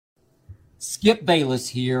Skip Bayless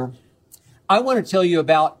here. I want to tell you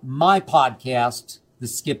about my podcast, The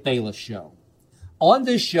Skip Bayless Show. On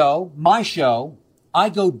this show, my show, I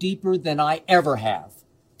go deeper than I ever have,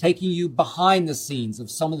 taking you behind the scenes of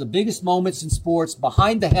some of the biggest moments in sports,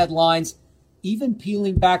 behind the headlines, even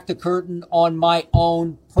peeling back the curtain on my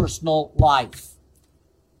own personal life.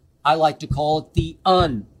 I like to call it the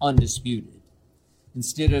undisputed.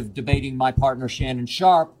 Instead of debating my partner Shannon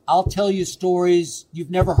Sharpe, I'll tell you stories you've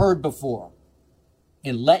never heard before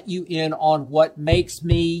and let you in on what makes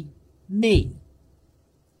me, me.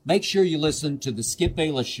 Make sure you listen to The Skip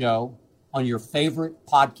Bayless Show on your favorite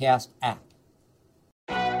podcast app.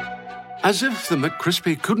 As if the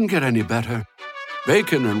McCrispy couldn't get any better,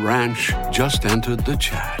 Bacon and Ranch just entered the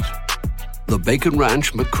chat. The Bacon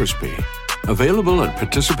Ranch McCrispy, available at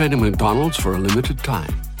participating McDonald's for a limited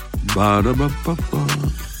time. Ba-da-ba-ba-ba.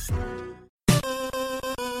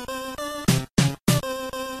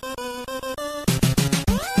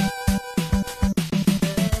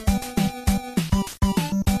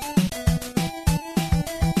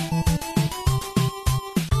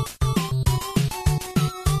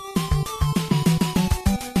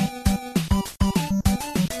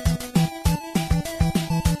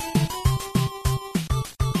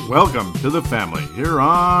 Welcome to the family here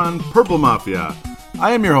on Purple Mafia.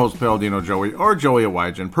 I am your host, Paladino Joey, or Joey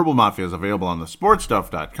Awajan. Purple Mafia is available on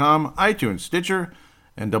thesportstuff.com, iTunes, Stitcher,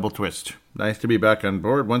 and Double Twist. Nice to be back on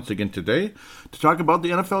board once again today to talk about the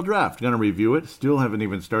NFL Draft. Going to review it. Still haven't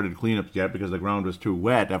even started cleanup yet because the ground was too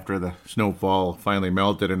wet after the snowfall finally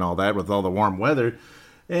melted and all that with all the warm weather.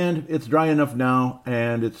 And it's dry enough now,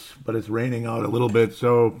 but it's raining out a little bit,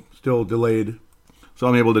 so still delayed. So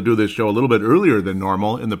I'm able to do this show a little bit earlier than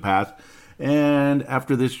normal in the past. And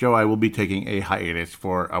after this show, I will be taking a hiatus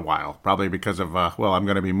for a while, probably because of, I'm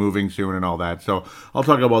going to be moving soon and all that. So I'll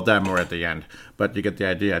talk about that more at the end. But you get the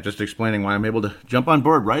idea. Just explaining why I'm able to jump on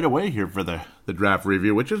board right away here for the draft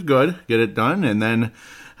review, which is good. Get it done and then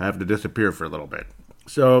have to disappear for a little bit.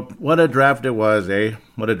 So what a draft it was, eh?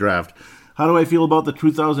 What a draft. How do I feel about the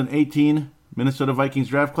 2018 Minnesota Vikings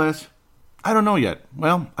draft class? I don't know yet.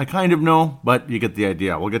 Well, I kind of know, but you get the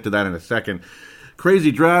idea. We'll get to that in a second.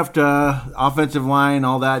 Crazy draft, offensive line,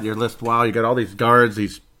 all that. Your list, wow, you got all these guards,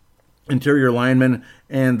 these interior linemen,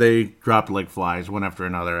 and they dropped like flies one after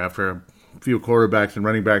another. After a few quarterbacks and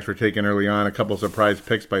running backs were taken early on, a couple surprise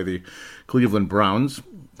picks by the Cleveland Browns.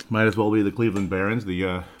 Might as well be the Cleveland Barons,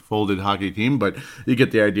 the folded hockey team, but you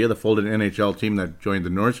get the idea. The folded NHL team that joined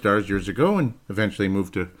the North Stars years ago and eventually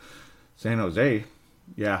moved to San Jose.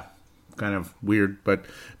 Yeah. Kind of weird, but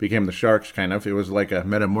became the Sharks, kind of. It was like a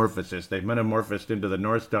metamorphosis. They metamorphosed into the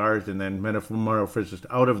North Stars and then metamorphosed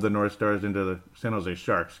out of the North Stars into the San Jose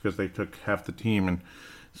Sharks because they took half the team and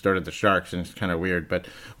started the Sharks, and it's kind of weird. But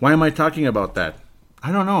why am I talking about that?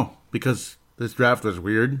 I don't know, because this draft was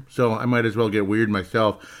weird, so I might as well get weird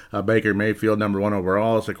myself. Baker Mayfield, number 1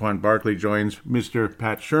 overall. Saquon Barkley joins Mr.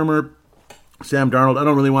 Pat Shurmur. Sam Darnold, I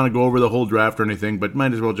don't really want to go over the whole draft or anything, but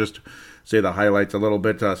might as well just say the highlights a little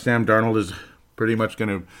bit. Sam Darnold is pretty much going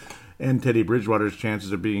to end Teddy Bridgewater's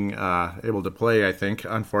chances of being able to play, I think,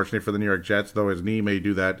 unfortunately for the New York Jets, though his knee may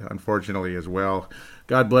do that, unfortunately, as well.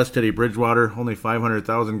 God bless Teddy Bridgewater, only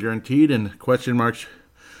 $500,000 guaranteed, and question marks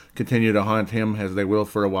continue to haunt him, as they will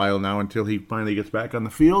for a while now, until he finally gets back on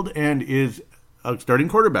the field and is a starting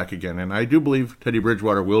quarterback again. And I do believe Teddy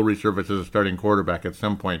Bridgewater will resurface as a starting quarterback at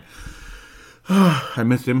some point. I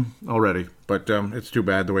miss him already, but it's too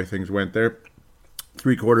bad the way things went there.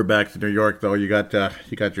 3 quarterbacks in New York, though. You got your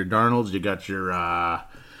Darnolds, you got your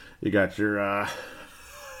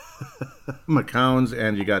McCowns,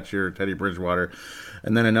 and you got your Teddy Bridgewater.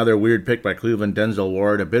 And then another weird pick by Cleveland, Denzel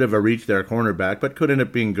Ward. A bit of a reach there, cornerback, but could end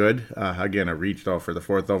up being good. Again, a reach, though, for the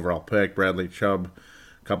 4th overall pick. Bradley Chubb.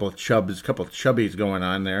 Couple of chubbies going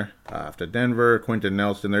on there. After Denver, Quentin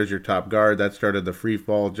Nelson, there's your top guard. That started the free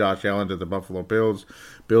fall. Josh Allen to the Buffalo Bills.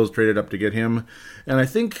 Bills traded up to get him. And I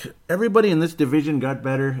think everybody in this division got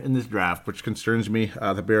better in this draft, which concerns me.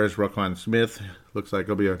 The Bears, Roquan Smith. Looks like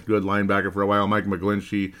he'll be a good linebacker for a while. Mike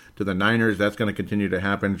McGlinchey to the Niners. That's going to continue to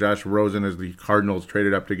happen. Josh Rosen as the Cardinals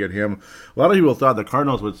traded up to get him. A lot of people thought the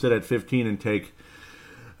Cardinals would sit at 15 and take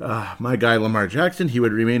my guy Lamar Jackson. He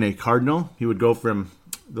would remain a Cardinal. He would go from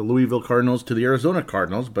the Louisville Cardinals to the Arizona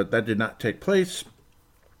Cardinals, but that did not take place.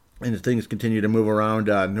 And as things continue to move around,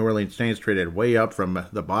 New Orleans Saints traded way up from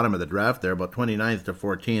the bottom of the draft there, about 29th to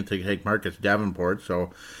 14th to take Marcus Davenport,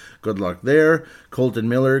 so good luck there. Colton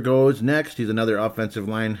Miller goes next. He's another offensive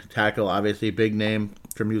line tackle, obviously big name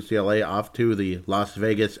from UCLA, off to the Las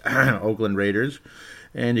Vegas Oakland Raiders.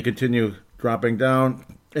 And you continue dropping down.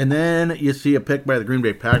 And then you see a pick by the Green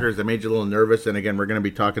Bay Packers that made you a little nervous. And again, we're going to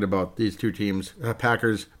be talking about these two teams.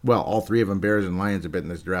 Packers, well, all three of them, Bears and Lions, a bit in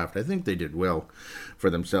this draft. I think they did well for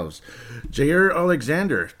themselves. Jaire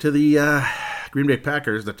Alexander to the Green Bay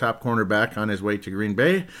Packers, the top cornerback on his way to Green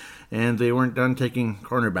Bay. And they weren't done taking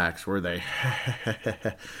cornerbacks, were they?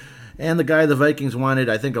 And the guy the Vikings wanted,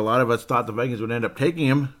 I think a lot of us thought the Vikings would end up taking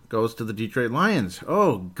him, goes to the Detroit Lions.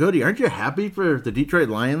 Oh, goody. Aren't you happy for the Detroit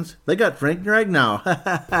Lions? They got Frank Ragnow.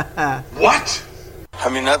 What? I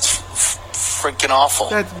mean, that's freaking awful.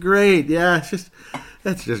 That's great. Yeah,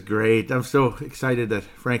 that's just great. I'm so excited that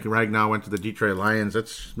Frank Ragnow went to the Detroit Lions.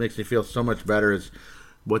 That makes me feel so much better, as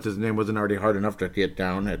what's his name wasn't already hard enough to get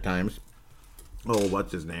down at times. Oh,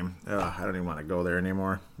 what's his name? I don't even want to go there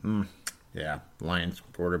anymore. Yeah, Lions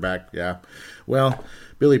quarterback, yeah. Well,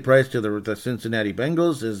 Billy Price to the Cincinnati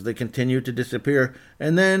Bengals as they continue to disappear.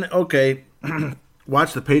 And then, okay,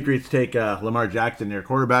 watch the Patriots take Lamar Jackson, their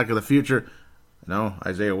quarterback of the future. No,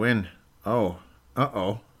 Isaiah Wynn. Oh,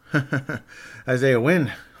 uh-oh. Isaiah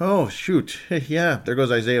Wynn. Oh, shoot. Yeah, there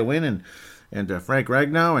goes Isaiah Wynn and Frank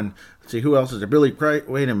Ragnow. And let's see, who else is there? Billy Price.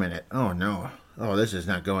 Wait a minute. Oh, no. Oh, this is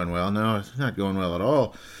not going well. No, it's not going well at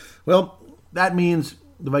all. Well, that means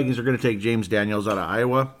the Vikings are going to take James Daniels out of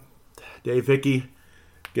Iowa. Dave Hickey,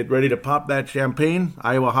 get ready to pop that champagne.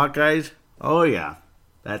 Iowa Hawkeyes. Oh, yeah.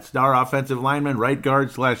 That star offensive lineman, right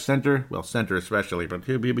guard / center. Well, center especially, but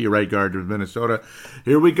he'll be right guard with Minnesota.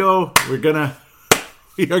 Here we go. We are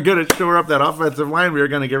going to shore up that offensive line. We are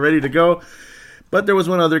going to get ready to go. But there was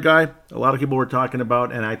one other guy a lot of people were talking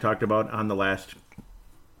about, and I talked about on the last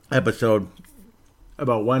episode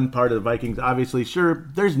about one part of the Vikings. Obviously, sure,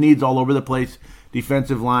 there's needs all over the place.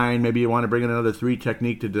 Defensive line, maybe you want to bring in another 3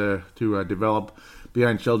 technique to develop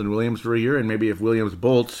behind Sheldon Williams for a year, and maybe if Williams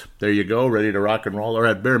bolts, there you go, ready to rock and roll, or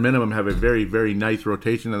at bare minimum have a very, very nice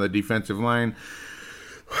rotation on the defensive line.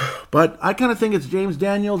 But I kind of think it's James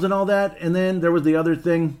Daniels and all that, and then there was the other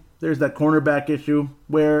thing. There's that cornerback issue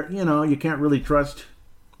where, you can't really trust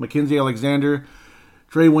Mackenzie Alexander.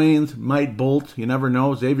 Trey Waynes might bolt. You never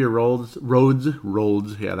know. Xavier Rhodes.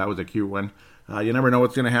 Yeah, that was a cute one. You never know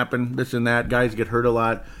what's going to happen. This and that. Guys get hurt a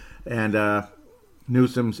lot. And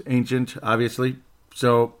Newsom's ancient, obviously.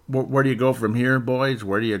 So where do you go from here, boys?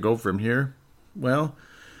 Where do you go from here? Well,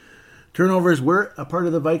 turnovers were a part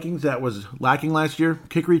of the Vikings that was lacking last year.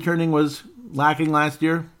 Kick returning was lacking last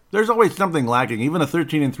year. There's always something lacking. Even a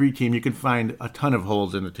 13-3 team, you can find a ton of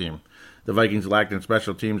holes in the team. The Vikings lacked in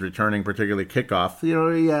special teams returning, particularly kickoff.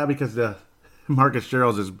 Because Marcus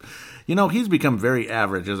Sherrills is, he's become very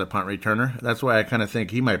average as a punt returner. That's why I kind of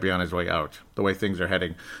think he might be on his way out, the way things are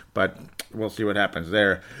heading. But we'll see what happens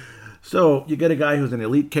there. So you get a guy who's an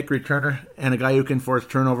elite kick returner and a guy who can force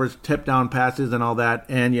turnovers, tip down passes and all that,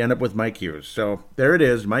 and you end up with Mike Hughes. So there it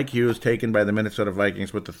is, Mike Hughes taken by the Minnesota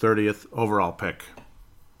Vikings with the 30th overall pick.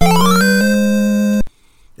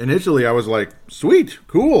 Initially, I was like, sweet,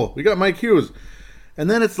 cool, we got Mike Hughes. And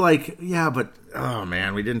then it's like, yeah, but, oh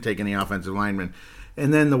man, we didn't take any offensive linemen.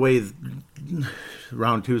 And then the way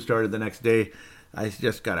round 2 started the next day, I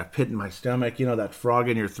just got a pit in my stomach, that frog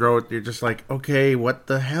in your throat. You're just like, okay, what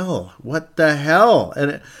the hell? What the hell?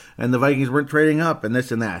 And the Vikings weren't trading up and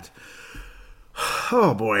this and that.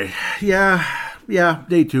 Oh boy, yeah,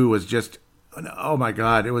 day 2 was just, oh my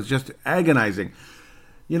God, it was just agonizing.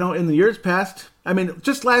 In the years past,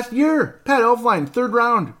 just last year, Pat Elflein, third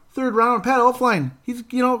round, Pat Elflein. He's,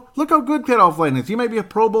 look how good Pat Elflein is. He might be a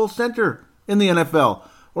Pro Bowl center in the NFL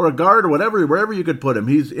or a guard or whatever, wherever you could put him.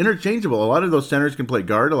 He's interchangeable. A lot of those centers can play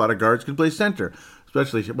guard. A lot of guards can play center,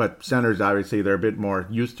 but centers, obviously, they're a bit more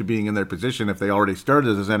used to being in their position if they already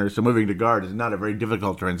started as a center. So moving to guard is not a very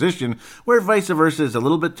difficult transition, where vice versa is a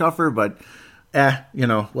little bit tougher, but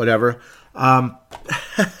whatever.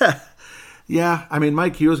 Yeah,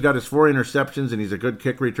 Mike Hughes got his 4 interceptions, and he's a good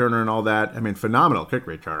kick returner and all that. Phenomenal kick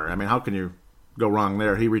returner. How can you go wrong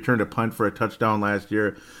there? He returned a punt for a touchdown last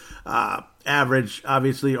year. Average,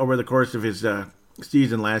 obviously, over the course of his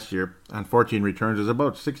season last year on 14 returns is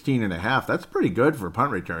about 16.5. That's pretty good for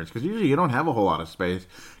punt returns, because usually you don't have a whole lot of space.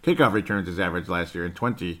 Kickoff returns is average last year in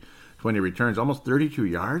 20 returns, almost 32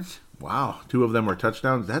 yards. Wow, 2 of them were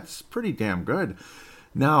touchdowns. That's pretty damn good.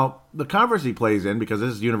 Now, the conference he plays in, because this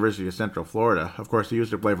is University of Central Florida, of course, he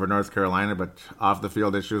used to play for North Carolina, but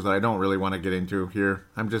off-the-field issues that I don't really want to get into here.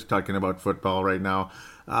 I'm just talking about football right now.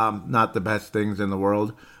 Not the best things in the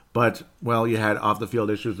world. But, well, you had off-the-field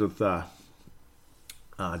issues with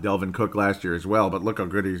Delvin Cook last year as well, but look how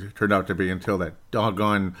good he turned out to be until that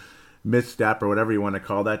doggone misstep or whatever you want to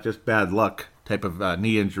call that, just bad luck type of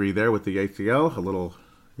knee injury there with the ACL. A little,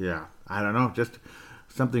 I don't know, just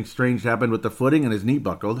something strange happened with the footing and his knee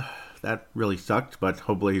buckled. That really sucked, but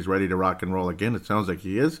hopefully he's ready to rock and roll again. It sounds like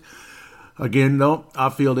he is. Again, no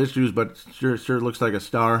off-field issues, but sure looks like a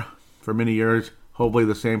star for many years. Hopefully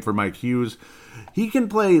the same for Mike Hughes. He can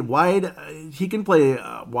play wide. He can play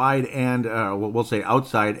wide and we'll say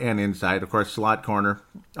outside and inside. Of course, slot corner.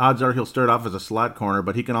 Odds are he'll start off as a slot corner,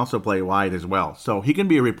 but he can also play wide as well. So he can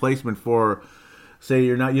be a replacement for, say,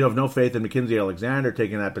 you have no faith in Mackenzie Alexander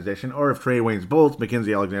taking that position, or if Trey Waynes bolts,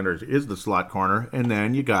 Mackenzie Alexander is the slot corner, and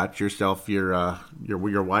then you got yourself your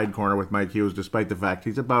wide corner with Mike Hughes. Despite the fact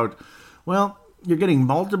he's about, well, you're getting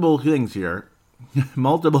multiple things here.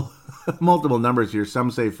 multiple numbers here. Some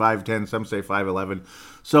say 5'10", some say 5'11".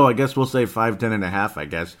 So I guess we'll say 5'10 and a half, I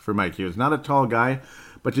guess, for Mike Hughes. Not a tall guy,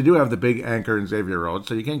 but you do have the big anchor in Xavier Rhodes,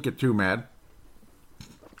 so you can't get too mad.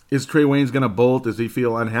 Is Trey Waynes going to bolt? Does he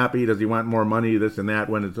feel unhappy? Does he want more money, this and that,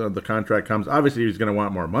 when the contract comes? Obviously, he's going to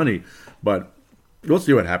want more money, but we'll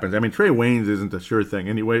see what happens. I mean, Trey Waynes isn't a sure thing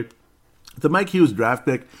anyway. The Mike Hughes draft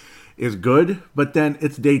pick is good, but then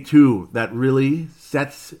it's day 2 that really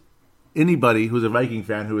sets anybody who's a Viking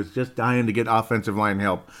fan who is just dying to get offensive line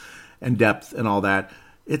help and depth and all that,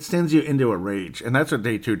 it sends you into a rage. And that's what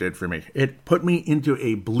day 2 did for me. It put me into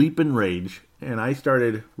a bleeping rage, and I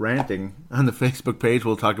started ranting on the Facebook page.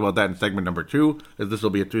 We'll talk about that in segment number 2, as this will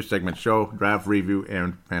be a 2-segment show, draft review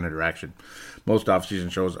and fan interaction. Most off-season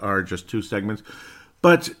shows are just 2 segments.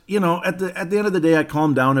 But, at the end of the day, I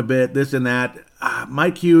calmed down a bit, this and that.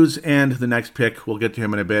 Mike Hughes and the next pick, we'll get to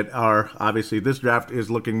him in a bit, are obviously, this draft is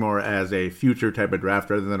looking more as a future type of draft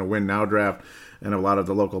rather than a win-now draft. And a lot of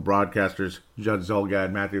the local broadcasters, Judd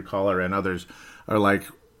Zulgad, Matthew Collar, and others, are like,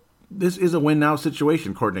 this is a win-now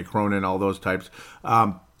situation. Courtney Cronin, all those types.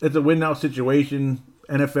 It's a win-now situation.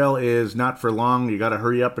 NFL is not for long. You got to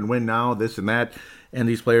hurry up and win now, this and that. And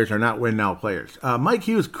these players are not win-now players. Mike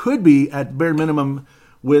Hughes could be, at bare minimum,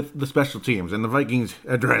 with the special teams. And the Vikings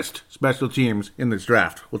addressed special teams in this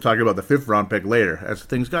draft. We'll talk about the 5th round pick later, as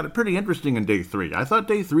things got pretty interesting in day 3. I thought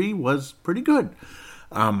day 3 was pretty good.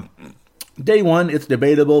 Day 1, it's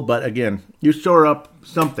debatable, but again, you shore up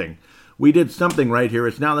something. We did something right here.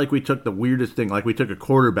 It's not like we took the weirdest thing, like we took a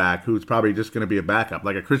quarterback who's probably just going to be a backup,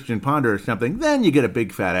 like a Christian Ponder or something. Then you get a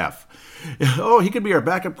big fat F. Oh, he could be our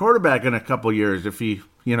backup quarterback in a couple years if he,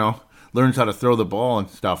 learns how to throw the ball and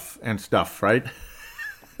stuff, right?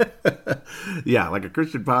 Yeah, like a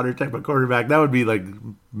Christian Ponder type of quarterback. That would be like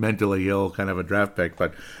mentally ill kind of a draft pick,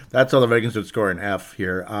 but that's how the Vikings would score an F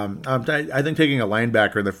here. I think taking a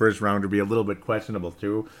linebacker in the 1st round would be a little bit questionable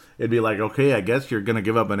too. It'd be like, okay, I guess you're going to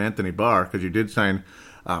give up an Anthony Barr because you did sign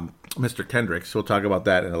Mr. Kendricks. We'll talk about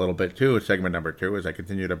that in a little bit too, segment number 2, as I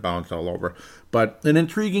continue to bounce all over. But an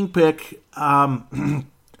intriguing pick.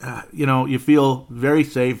 You feel very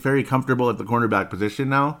safe, very comfortable at the cornerback position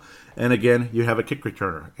now. And again, you have a kick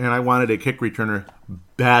returner. And I wanted a kick returner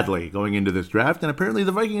badly going into this draft, and apparently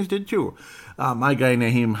the Vikings did too. My guy,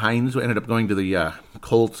 Nyheim Hines, ended up going to the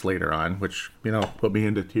Colts later on, which, put me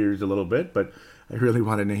into tears a little bit. But I really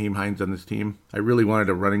wanted Nyheim Hines on this team. I really wanted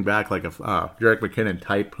a running back like a Jerick McKinnon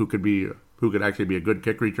type who could actually be a good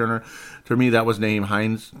kick returner. To me, that was Nyheim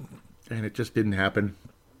Hines, and it just didn't happen.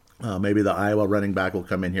 Maybe the Iowa running back will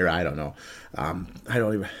come in here. I don't know.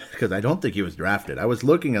 Because I don't think he was drafted. I was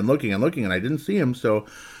looking and I didn't see him, so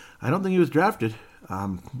I don't think he was drafted,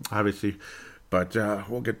 obviously. But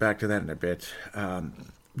we'll get back to that in a bit.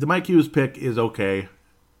 The Mike Hughes pick is okay,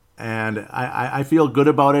 and I feel good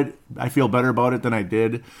about it. I feel better about it than I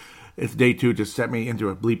did. It's day 2 just set me into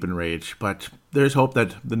a bleeping rage. But there's hope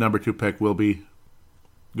that the number 2 pick will be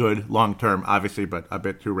good long term, obviously, but a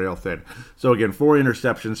bit too rail thin. So again, 4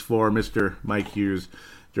 interceptions for Mr. Mike Hughes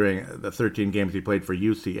during the 13 games he played for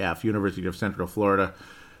UCF, University of Central Florida.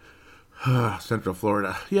 Central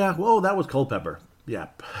Florida. Yeah, well, that was Culpepper. Yeah.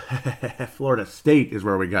 Florida State is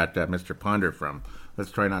where we got Mr. Ponder from.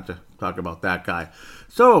 Let's try not to talk about that guy.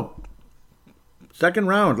 So, 2nd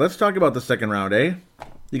round. Let's talk about the 2nd round, eh?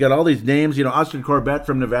 You got all these names. Austin Corbett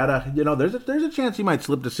from Nevada. There's a chance he might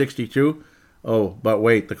slip to 62. Oh, but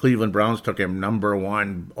wait, the Cleveland Browns took him number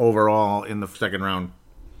 1 overall in the 2nd round.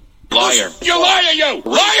 Liar. You liar, you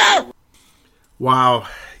liar! Wow.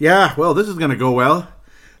 Yeah, well, this is going to go well.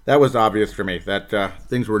 That was obvious for me, that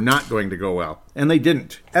things were not going to go well. And they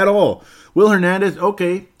didn't at all. Will Hernandez,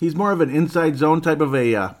 okay, he's more of an inside zone type of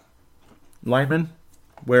a lineman,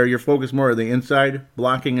 where you're focused more on the inside,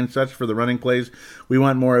 blocking and such for the running plays. We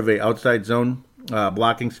want more of a outside zone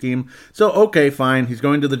blocking scheme. So, okay, fine. He's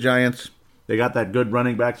going to the Giants. They got that good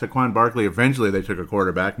running back, Saquon Barkley. Eventually they took a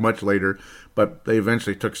quarterback, much later, but they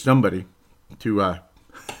eventually took somebody to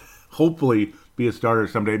hopefully be a starter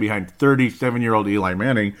someday behind 37-year-old Eli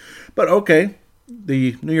Manning. But okay,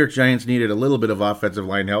 the New York Giants needed a little bit of offensive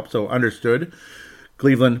line help, so understood.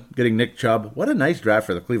 Cleveland getting Nick Chubb. What a nice draft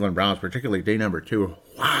for the Cleveland Browns, particularly day number 2.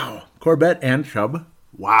 Wow. Corbett and Chubb.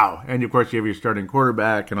 Wow. And, of course, you have your starting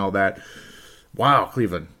quarterback and all that. Wow,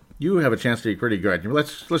 Cleveland. You have a chance to be pretty good.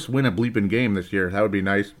 Let's win a bleeping game this year. That would be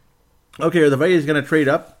nice. Okay, are the Vikings going to trade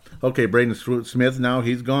up? Okay, Braden Smith now,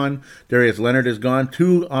 he's gone. Darius Leonard is gone.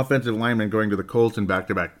 2 offensive linemen going to the Colts in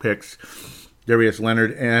back-to-back picks. Darius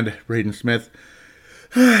Leonard and Braden Smith.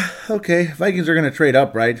 Okay, Vikings are going to trade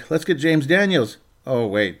up, right? Let's get James Daniels. Oh,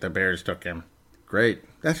 wait, the Bears took him. Great.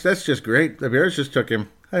 That's just great. The Bears just took him.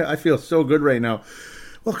 I feel so good right now.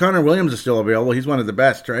 Well, Connor Williams is still available. He's one of the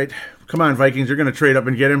best, right? Come on, Vikings, you're going to trade up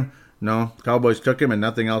and get him? No, Cowboys took him and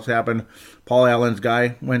nothing else happened. Paul Allen's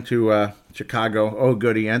guy went to Chicago. Oh,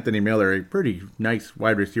 goody, Anthony Miller, a pretty nice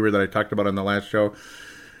wide receiver that I talked about on the last show.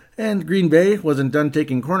 And Green Bay wasn't done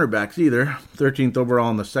taking cornerbacks either. 13th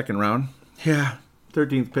overall in the second round. Yeah,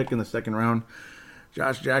 13th pick in the second round.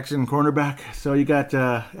 Josh Jackson, cornerback. So you got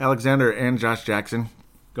Alexander and Josh Jackson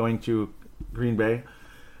going to Green Bay.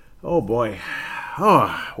 Oh, boy.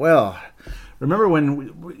 Oh, well, remember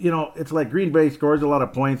when, it's like Green Bay scores a lot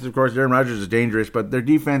of points. Of course, Aaron Rodgers is dangerous, but their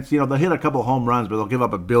defense, they'll hit a couple home runs, but they'll give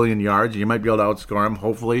up 1 billion yards. You might be able to outscore them,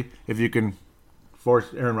 hopefully, if you can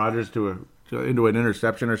force Aaron Rodgers into an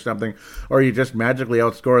interception or something, or you just magically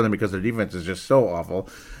outscore them because their defense is just so awful.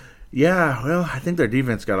 Yeah, well, I think their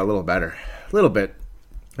defense got a little better. A little bit.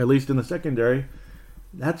 At least in the secondary.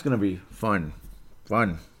 That's going to be fun.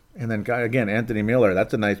 And then, again, Anthony Miller.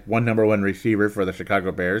 That's a nice number one receiver for the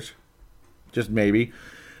Chicago Bears. Just maybe.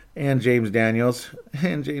 And James Daniels.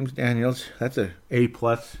 That's a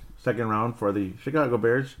A-plus second round for the Chicago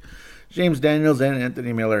Bears. James Daniels and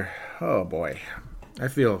Anthony Miller. Oh, boy. I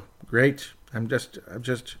feel great. I'm just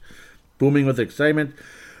booming with excitement.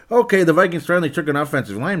 Okay, the Vikings finally took an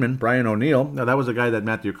offensive lineman, Brian O'Neill. Now, that was a guy that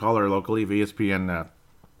Matthew Coller, locally, ESPN,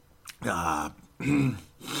 AM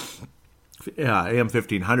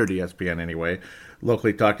 1500 ESPN anyway,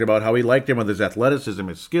 locally talked about how he liked him with his athleticism,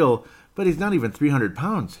 his skill, but he's not even 300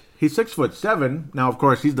 pounds. He's 6'7". Now, of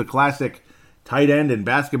course, he's the classic tight end and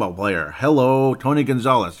basketball player. Hello, Tony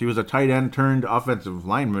Gonzalez. He was a tight end turned offensive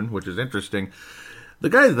lineman, which is interesting. The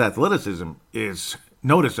guy's athleticism is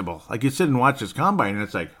noticeable. Like, you sit and watch his combine, and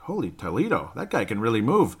it's like, holy Toledo, that guy can really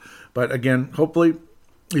move. But again, hopefully,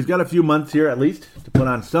 he's got a few months here at least to put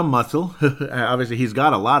on some muscle. Obviously, he's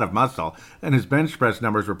got a lot of muscle, and his bench press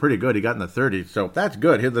numbers were pretty good. He got in the 30s, so that's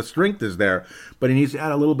good. The strength is there, but he needs to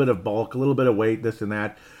add a little bit of bulk, a little bit of weight, this and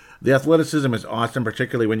that. The athleticism is awesome,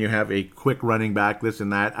 particularly when you have a quick running back, this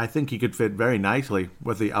and that. I think he could fit very nicely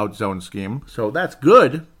with the outzone scheme, so that's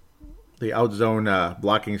good. The outzone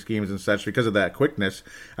blocking schemes and such, because of that quickness,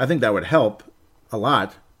 I think that would help a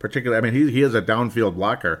lot. Particularly, I mean, he is a downfield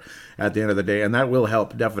blocker at the end of the day, and that will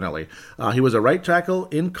help, definitely. He was a right tackle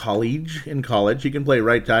in college. He can play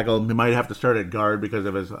right tackle. He might have to start at guard because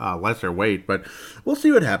of his lesser weight, but we'll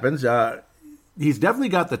see what happens. He's definitely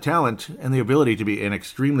got the talent and the ability to be an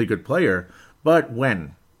extremely good player, but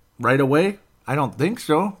when? Right away? I don't think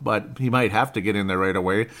so, but he might have to get in there right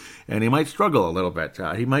away, and he might struggle a little bit.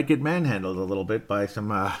 He might get manhandled a little bit by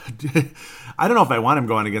some... I don't know if I want him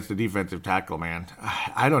going against a defensive tackle, man.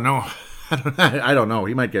 I don't know. I don't know.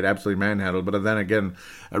 He might get absolutely manhandled, but then again,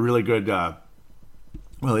 a really good... it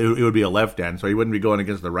would be a left end, so he wouldn't be going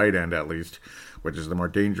against the right end, at least, which is the more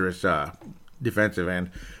dangerous defensive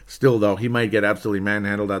end. Still, though, he might get absolutely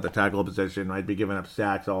manhandled at the tackle position, might be giving up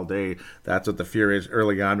sacks all day. That's what the fear is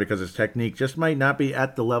early on, because his technique just might not be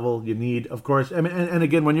at the level you need. Of course, I mean, and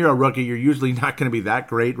again, when you're a rookie, you're usually not going to be that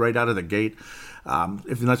great right out of the gate,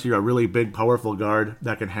 unless you're a really big, powerful guard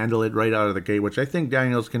that can handle it right out of the gate, which I think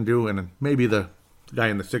Daniels can do, and maybe the guy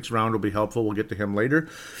in the 6th round will be helpful. We'll get to him later.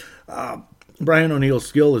 Brian O'Neill's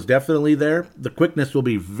skill is definitely there. The quickness will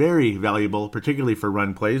be very valuable, particularly for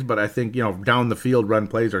run plays, but I think, down the field run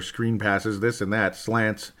plays or screen passes, this and that,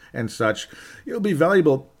 slants and such, it'll be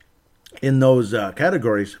valuable in those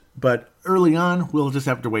categories. But early on, we'll just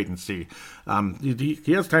have to wait and see.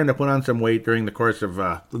 He has time to put on some weight during the course of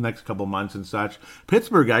the next couple months and such.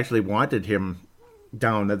 Pittsburgh actually wanted him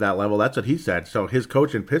down at that level. That's what he said. So his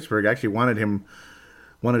coach in Pittsburgh actually wanted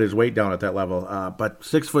his weight down at that level. But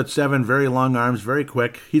 6'7", very long arms, very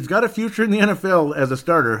quick. He's got a future in the NFL as a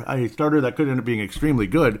starter that could end up being extremely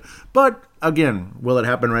good. But again, will it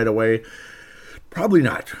happen right away? Probably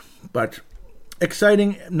not. But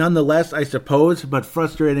exciting nonetheless, I suppose, but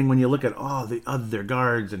frustrating when you look at all the other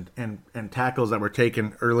guards and tackles that were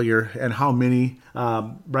taken earlier and how many.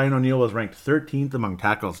 Brian O'Neill was ranked 13th among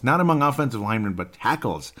tackles, not among offensive linemen, but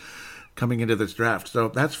tackles. coming into this draft. So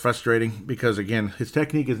that's frustrating because, again, his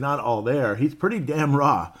technique is not all there. He's pretty damn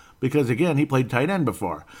raw because, again, he played tight end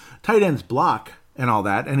before. Tight ends block and all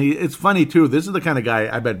that. And it's funny, too. This is the kind of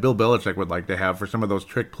guy I bet Bill Belichick would like to have for some of those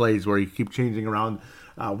trick plays where you keep changing around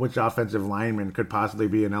which offensive lineman could possibly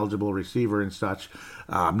be an eligible receiver and such.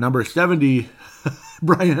 Number 70,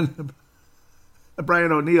 Brian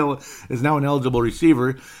O'Neill is now an eligible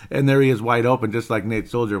receiver, and there he is wide open, just like Nate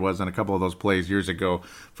Soldier was on a couple of those plays years ago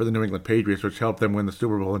for the New England Patriots, which helped them win the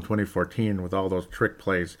Super Bowl in 2014 with all those trick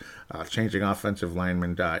plays, changing offensive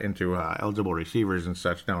linemen into eligible receivers and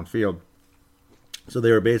such downfield. So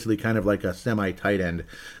they were basically kind of like a semi-tight end.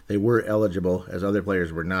 They were eligible, as other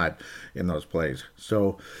players were not in those plays.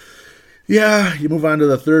 So, yeah, you move on to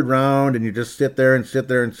the third round, and you just sit there,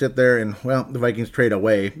 and, well, the Vikings trade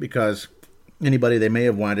away because anybody they may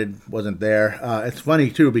have wanted wasn't there. It's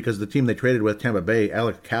funny, too, because the team they traded with, Tampa Bay,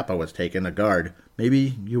 Alex Kappa was taken, a guard.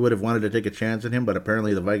 Maybe you would have wanted to take a chance on him, but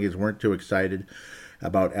apparently the Vikings weren't too excited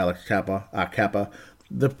about Alex Kappa.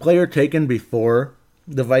 The player taken before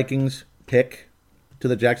the Vikings pick to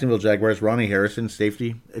the Jacksonville Jaguars, Ronnie Harrison,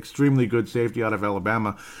 safety, extremely good safety out of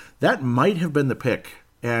Alabama. That might have been the pick,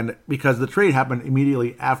 and because the trade happened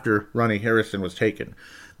immediately after Ronnie Harrison was taken.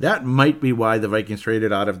 That might be why the Vikings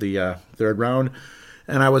traded out of the third round,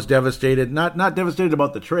 and I was devastated. Not devastated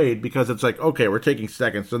about the trade, because it's like, okay, we're taking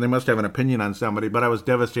second, so they must have an opinion on somebody, but I was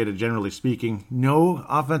devastated, generally speaking. No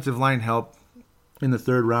offensive line help in the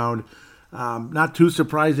third round. Not too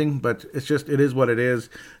surprising, but it is what it is.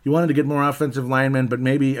 You wanted to get more offensive linemen, but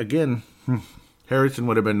maybe, again, Harrison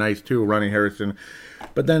would have been nice too, Ronnie Harrison.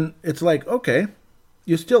 But then it's like, okay,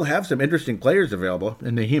 you still have some interesting players available.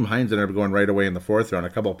 And Nyheim Hines ended up going right away in the fourth round, a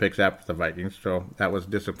couple of picks after the Vikings, so that was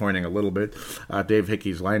disappointing a little bit. Dave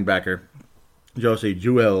Hickey's linebacker, Josey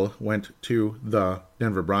Jewell, went to the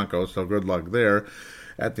Denver Broncos, so good luck there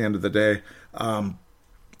at the end of the day.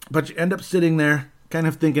 But you end up sitting there kind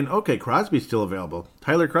of thinking, okay, Crosby's still available.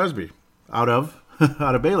 Tyler Crosby out of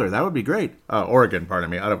Baylor. That would be great. Out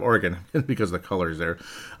of Oregon, because the colors there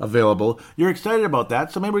available. You're excited about that,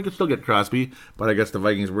 so maybe we could still get Crosby, but I guess the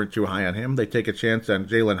Vikings weren't too high on him. They take a chance on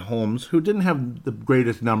Jalen Holmes, who didn't have the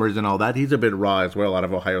greatest numbers and all that. He's a bit raw as well out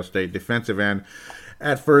of Ohio State, defensive end.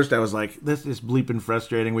 At first, I was like, this is bleeping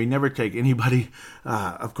frustrating. We never take anybody.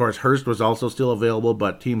 Of course, Hurst was also still available,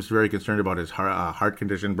 but teams very concerned about his heart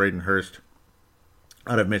condition, Braden Hurst,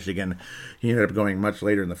 out of Michigan. He ended up going much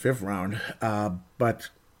later in the fifth round. But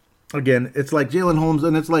again, it's like Jalen Holmes,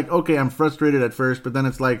 and it's like, okay, I'm frustrated at first, but then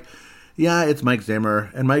it's like, yeah, it's Mike Zimmer.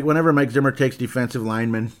 And whenever Mike Zimmer takes defensive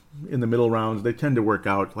linemen in the middle rounds, they tend to work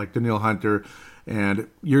out, like Danielle Hunter. And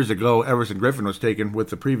years ago, Everson Griffin was taken with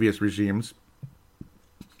the previous regimes.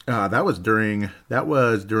 That was during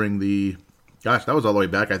the... Gosh, that was all the way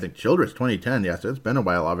back, I think, Childress, 2010. Yes, it's been a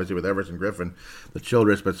while, obviously, with Everson Griffin, the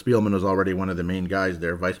Childress, but Spielman was already one of the main guys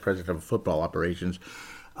there, vice president of football operations.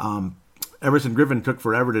 Everson Griffin took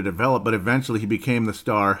forever to develop, but eventually he became the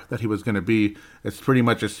star that he was going to be. It's pretty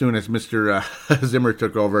much as soon as Mr. Zimmer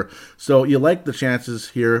took over. So you like the chances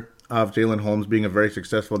here of Jalen Holmes being a very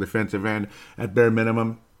successful defensive end. At bare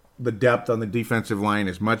minimum, the depth on the defensive line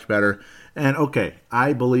is much better. And, okay,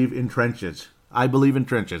 I believe in trenches.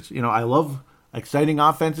 You know, I love exciting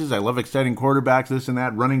offenses. I love exciting quarterbacks, this and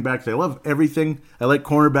that, running backs. I love everything. I like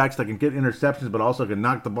cornerbacks that can get interceptions but also can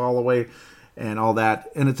knock the ball away and all that.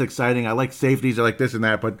 And it's exciting. I like safeties. I like this and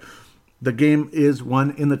that. But the game is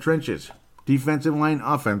won in the trenches. Defensive line,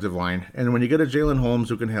 offensive line. And when you get a Jalen Holmes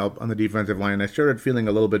who can help on the defensive line, I started feeling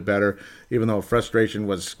a little bit better, even though frustration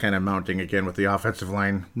was kind of mounting again with the offensive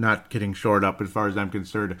line not getting shored up as far as I'm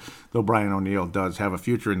concerned, though Brian O'Neill does have a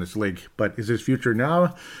future in this league. But is his future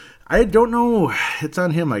now? I don't know. It's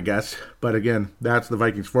on him, I guess. But again, that's the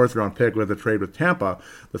Vikings' fourth-round pick with a trade with Tampa.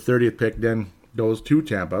 The 30th pick then goes to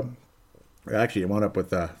Tampa. Actually, it wound up with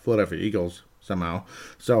the Philadelphia Eagles somehow.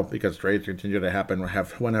 So, because trades continue to happen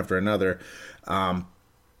one after another,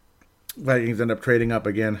 Vikings end up trading up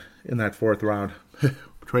again in that fourth round,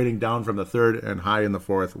 trading down from the third and high in the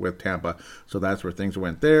fourth with Tampa. So that's where things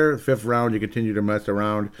went there. The fifth round, you continue to mess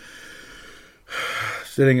around,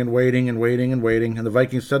 sitting and waiting, and the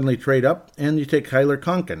Vikings suddenly trade up, and you take Kyler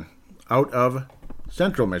Conkin out of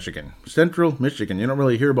Central Michigan. You don't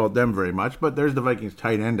really hear about them very much, but there's the Vikings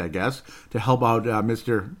tight end, I guess, to help out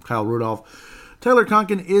Mr. Kyle Rudolph. Tyler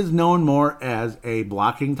Conkin is known more as a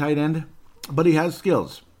blocking tight end, but he has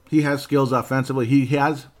skills. He has skills offensively. He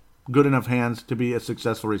has good enough hands to be a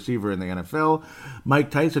successful receiver in the NFL. Mike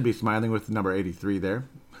Tice would be smiling with number 83 there.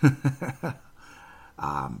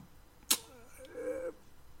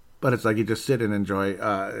 But it's like you just sit and enjoy.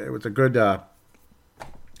 It was a good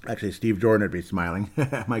Actually, Steve Jordan would be smiling.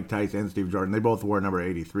 Mike Tice and Steve Jordan. They both wore number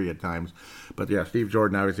 83 at times. But yeah, Steve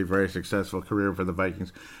Jordan, obviously, very successful career for the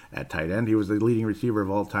Vikings at tight end. He was the leading receiver of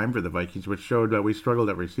all time for the Vikings, which showed that we struggled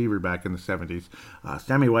at receiver back in the 70s.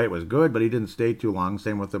 Sammy White was good, but he didn't stay too long.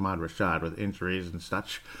 Same with Ahmad Rashad with injuries and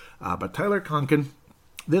such. But Tyler Conklin,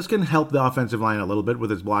 this can help the offensive line a little bit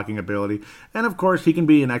with his blocking ability. And, of course, he can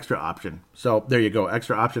be an extra option. So, there you go,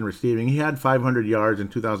 extra option receiving. He had 500 yards in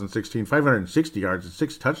 2016, 560 yards and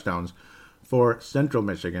 6 touchdowns for Central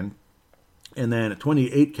Michigan. And then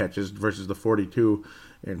 28 catches versus the 42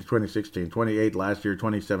 in 2016. 28 last year,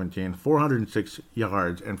 2017. 406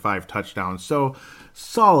 yards and 5 touchdowns. So,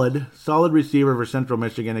 solid receiver for Central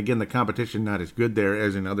Michigan. Again, the competition not as good there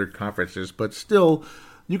as in other conferences, but still,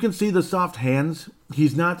 you can see the soft hands.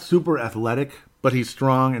 He's not super athletic, but he's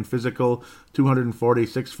strong and physical. 240,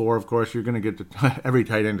 6'4", of course. You're going to get to every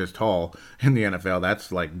tight end is tall in the NFL. That's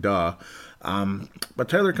like duh. But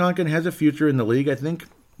Tyler Conklin has a future in the league, I think.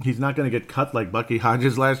 He's not going to get cut like Bucky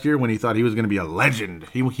Hodges last year when he thought he was going to be a legend.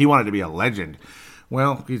 He wanted to be a legend.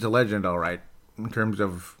 Well, he's a legend, all right, in terms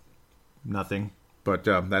of nothing. But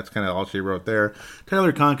that's kind of all she wrote there.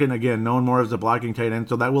 Tyler Conklin, again, known more as a blocking tight end,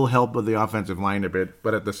 so that will help with the offensive line a bit.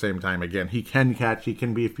 But at the same time, again, he can catch. He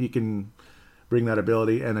can bring that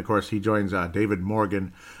ability. And, of course, he joins David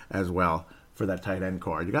Morgan as well for that tight end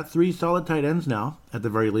core. You got 3 solid tight ends now, at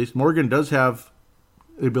the very least. Morgan does have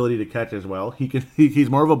the ability to catch as well.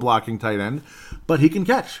 He's more of a blocking tight end, but he can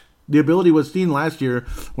catch. The ability was seen last year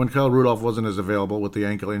when Kyle Rudolph wasn't as available with the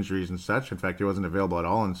ankle injuries and such. In fact, he wasn't available at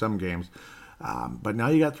all in some games. But now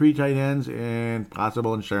you got 3 tight ends and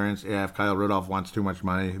possible insurance if Kyle Rudolph wants too much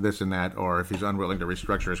money, this and that, or if he's unwilling to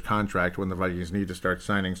restructure his contract when the Vikings need to start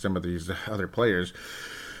signing some of these other players.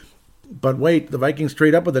 But wait, the Vikings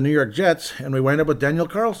trade up with the New York Jets, and we wind up with Daniel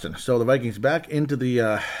Carlson. So the Vikings back into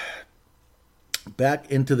the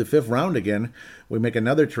 5th round again. We make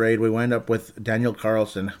another trade. We wind up with Daniel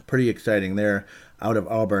Carlson. Pretty exciting there out of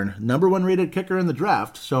Auburn. Number 1 rated kicker in the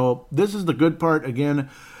draft. So this is the good part again.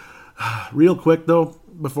 Real quick, though,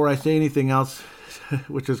 before I say anything else,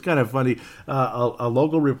 which is kind of funny, a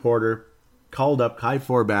local reporter called up Kai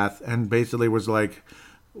Forbath and basically was like,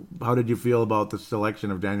 how did you feel about the selection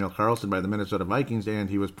of Daniel Carlson by the Minnesota Vikings? And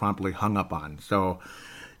he was promptly hung up on. So,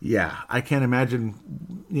 yeah, I can't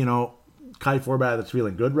imagine, Kai Forbath is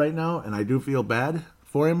feeling good right now, and I do feel bad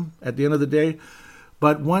for him at the end of the day.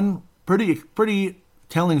 But one pretty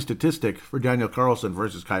telling statistic for Daniel Carlson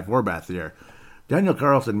versus Kai Forbath here. Daniel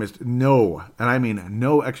Carlson missed no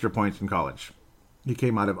extra points in college. He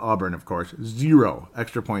came out of Auburn, of course. 0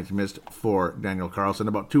 extra points missed for Daniel Carlson.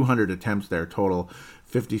 About 200 attempts there total.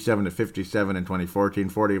 57 to 57 in 2014,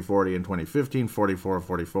 40 to 40 in 2015, 44 to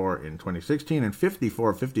 44 in 2016, and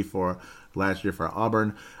 54 54 last year for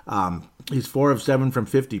Auburn. He's 4 of 7 from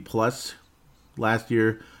 50 plus last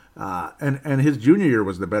year. And his junior year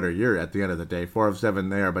was the better year at the end of the day. 4 of 7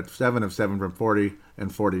 there, but 7 of 7 from 40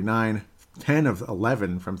 and 49. 10 of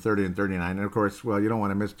 11 from 30 and 39. And, of course, well, you don't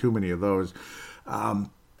want to miss too many of those.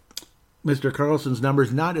 Mr. Carlson's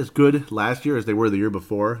numbers not as good last year as they were the year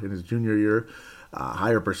before in his junior year.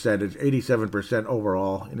 Higher percentage, 87%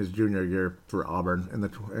 overall in his junior year for Auburn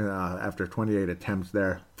after 28 attempts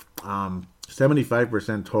there.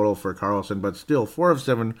 75% total for Carlson, but still 4 of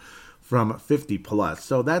 7 from 50 plus.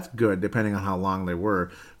 So that's good, depending on how long they were.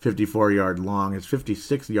 54-yard long. His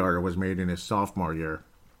 56-yarder was made in his sophomore year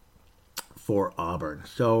for Auburn.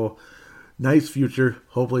 So nice future,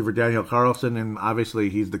 hopefully, for Daniel Carlson, and obviously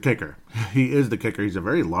he's the kicker. He is the kicker. He's a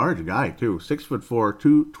very large guy, too. 6'4",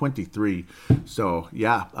 223. So,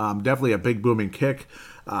 yeah, definitely a big booming kick.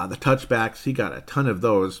 The touchbacks, he got a ton of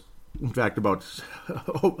those. In fact, about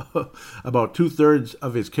 2/3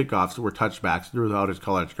 of his kickoffs were touchbacks throughout his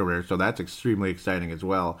college career, so that's extremely exciting as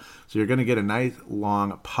well. So you're going to get a nice,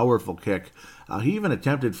 long, powerful kick. He even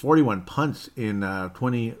attempted 41 punts in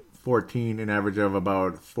 2014, an average of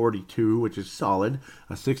about 42, which is solid,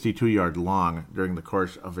 a 62-yard long during the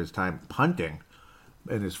course of his time punting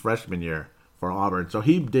in his freshman year for Auburn. So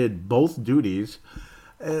he did both duties.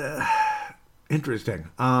 Interesting.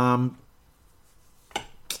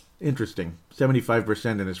 Interesting.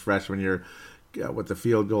 75% in his freshman year with the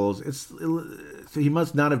field goals. He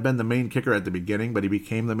must not have been the main kicker at the beginning, but he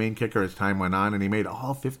became the main kicker as time went on, and he made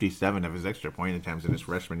all 57 of his extra point attempts in his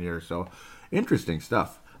freshman year. So interesting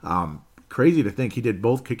stuff. Crazy to think he did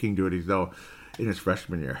both kicking duties, though, in his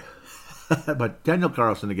freshman year. But Daniel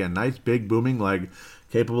Carlson, again, nice, big, booming leg,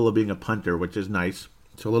 capable of being a punter, which is nice.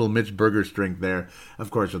 So a little Mitch Berger strength there,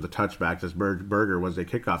 of course, with the touchbacks, as Berger was a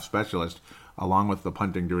kickoff specialist along with the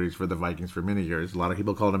punting duties for the Vikings for many years. A lot of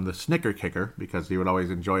people called him the Snicker Kicker because he would always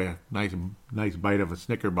enjoy a nice bite of a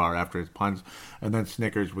Snicker bar after his punts, and then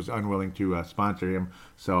Snickers was unwilling to sponsor him,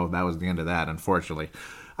 so that was the end of that, unfortunately.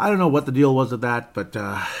 I don't know what the deal was with that, but,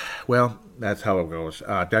 well, that's how it goes.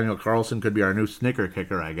 Daniel Carlson could be our new Snicker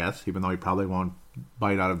Kicker, I guess, even though he probably won't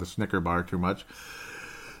bite out of the Snicker bar too much.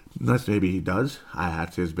 Unless maybe he does.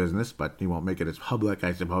 That's his business, but he won't make it as public,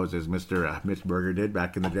 I suppose, as Mr. Mitch Berger did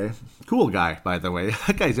back in the day. Cool guy, by the way.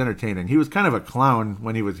 That guy's entertaining. He was kind of a clown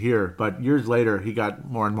when he was here, but years later, he got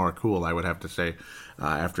more and more cool, I would have to say,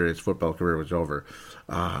 after his football career was over.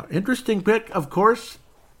 Interesting pick, of course.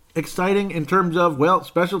 Exciting in terms of, well,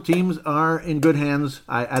 special teams are in good hands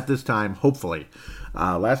at this time, hopefully.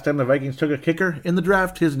 Last time the Vikings took a kicker in the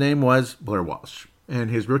draft, his name was Blair Walsh, and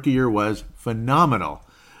his rookie year was phenomenal.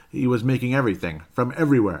 He was making everything from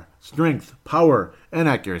everywhere, strength, power, and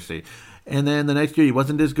accuracy. And then the next year he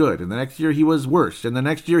wasn't as good, and the next year he was worse, and the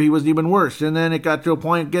next year he was even worse, and then it got to a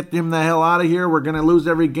point, get him the hell out of here, we're going to lose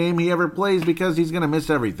every game he ever plays because he's going to miss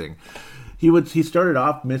everything. He started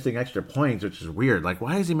off missing extra points, which is weird. Like,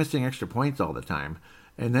 why is he missing extra points all the time?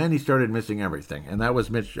 And then he started missing everything. And that was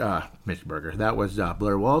Mitch Berger. That was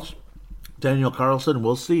Blair Walsh. Daniel Carlson,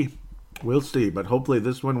 we'll see. We'll see. But hopefully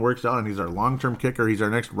this one works out, and he's our long-term kicker. He's our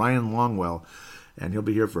next Ryan Longwell. And he'll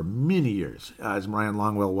be here for many years, as Ryan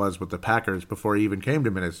Longwell was with the Packers before he even came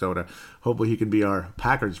to Minnesota. Hopefully he can be our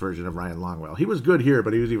Packers version of Ryan Longwell. He was good here,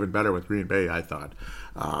 but he was even better with Green Bay, I thought.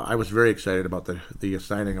 I was very excited about the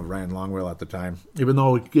signing of Ryan Longwell at the time. Even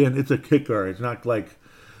though, again, it's a kicker. It's not like,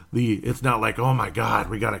 oh, my God,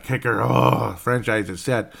 we got a kicker. Oh, franchise is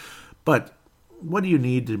set. But what do you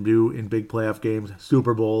need to do in big playoff games,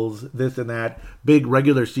 Super Bowls, this and that, big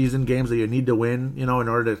regular season games that you need to win, in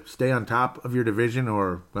order to stay on top of your division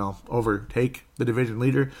or, well, overtake the division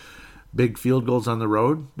leader? Big field goals on the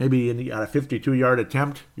road. Maybe on a 52-yard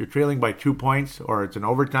attempt, you're trailing by 2 points, or it's an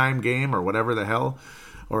overtime game or whatever the hell,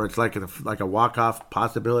 or it's like a walk-off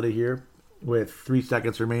possibility here with 3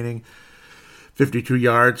 seconds remaining, 52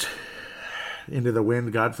 yards into the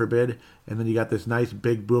wind, God forbid, and then you got this nice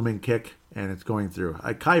big booming kick, and it's going through.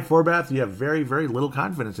 Kai Forbath, you have very, very little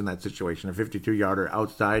confidence in that situation. A 52-yarder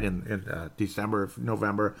outside in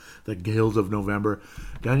November, the gales of November.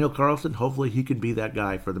 Daniel Carlson, hopefully he can be that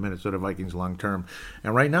guy for the Minnesota Vikings long term.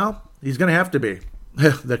 And right now, he's going to have to be.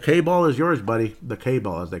 The K-ball is yours, buddy. The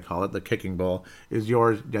K-ball, as they call it, the kicking ball, is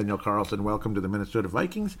yours. Daniel Carlson, welcome to the Minnesota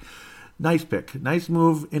Vikings. Nice pick. Nice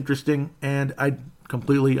move. Interesting. And I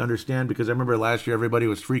completely understand, because I remember last year everybody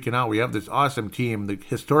was freaking out. We have this awesome team, the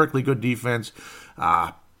historically good defense,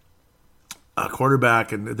 a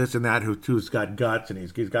quarterback and this and that who's got guts, and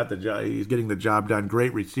he's got the job, he's getting the job done.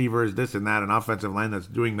 Great receivers, this and that, an offensive line that's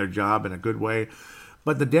doing their job in a good way.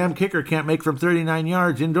 But the damn kicker can't make from 39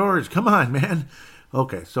 yards indoors. Come on, man.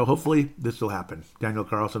 Okay, so hopefully this will happen. Daniel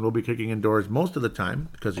Carlson will be kicking indoors most of the time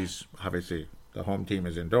because he's obviously, the home team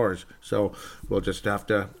is indoors. So we'll just have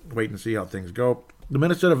to wait and see how things go. The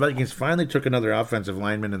Minnesota Vikings finally took another offensive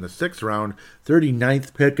lineman in the 6th round,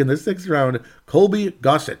 39th pick in the 6th round, Colby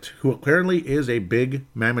Gossett, who apparently is a big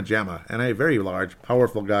mamma jamma and a very large,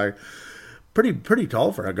 powerful guy. Pretty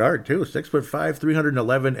tall for a guard, too. 6'5",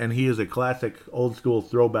 311, and he is a classic old-school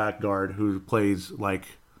throwback guard who plays like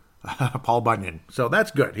Paul Bunyan. So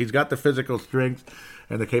that's good. He's got the physical strength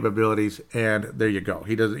and the capabilities, and there you go.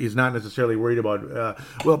 He's not necessarily worried about,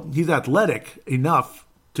 he's athletic enough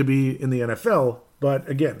to be in the NFL, but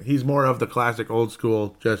again, he's more of the classic old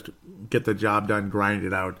school, just get the job done, grind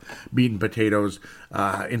it out, beating potatoes,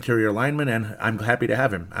 interior lineman, and I'm happy to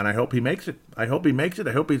have him, and I hope he makes it. I hope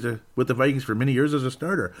he's with the Vikings for many years as a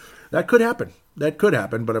starter. That could happen,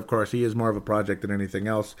 but of course, he is more of a project than anything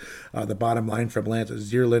else. The bottom line from Lance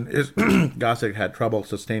Zierlein is Gossett had trouble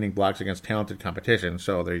sustaining blocks against talented competition,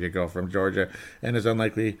 so there you go, from Georgia, and is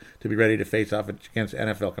unlikely to be ready to face off against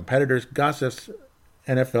NFL competitors. Gossett's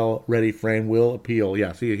NFL-ready frame will appeal.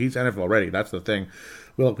 Yeah, see, he's NFL-ready. That's the thing.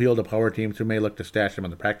 Will appeal to power teams who may look to stash him on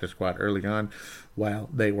the practice squad early on while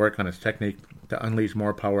they work on his technique to unleash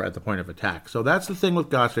more power at the point of attack. So that's the thing with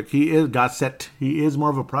Gossett. He is more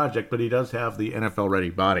of a project, but he does have the NFL-ready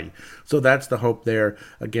body. So that's the hope there.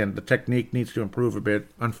 Again, the technique needs to improve a bit,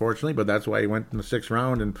 unfortunately, but that's why he went in the 6th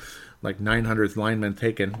round and like 900th lineman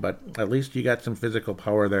taken. But at least you got some physical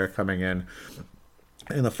power there coming in.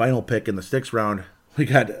 In the final pick in the 6th round, we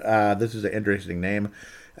got, this is an interesting name,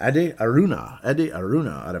 Ade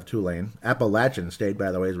Aruna out of Tulane. Appalachian State,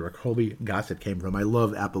 by the way, is where Colby Gossett came from. I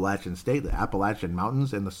love Appalachian State, the Appalachian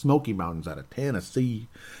Mountains and the Smoky Mountains out of Tennessee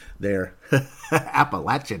there.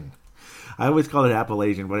 Appalachian. I always call it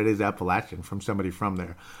Appalachian, but it is Appalachian from somebody from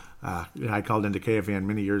there. I called into KFAN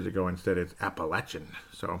many years ago and said it's Appalachian.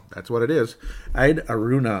 So that's what it is. Ed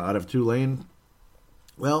Aruna out of Tulane.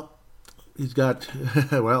 Well, he's got,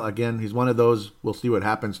 well, again, he's one of those we'll see what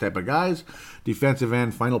happens type of guys. Defensive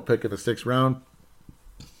end, final pick of the 6th round.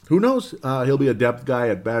 Who knows? He'll be a depth guy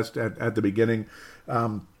at best at the beginning.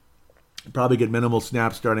 Probably get minimal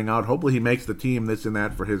snaps starting out. Hopefully he makes the team, this and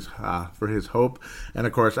that for his hope. And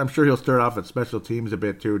of course, I'm sure he'll start off at special teams a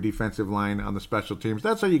bit too, defensive line on the special teams.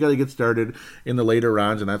 That's how you got to get started in the later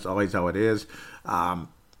rounds, and that's always how it is.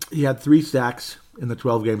 He had 3 sacks in the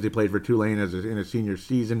 12 games he played for Tulane in his senior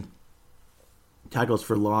season. Tackles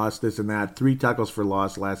for loss, this and that. 3 tackles for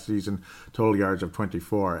loss last season, total yards of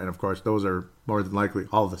 24. And, of course, those are more than likely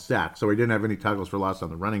all the sacks. So he didn't have any tackles for loss on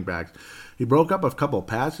the running backs. He broke up a couple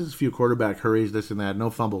passes, a few quarterback hurries, this and that. No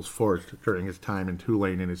fumbles forced during his time in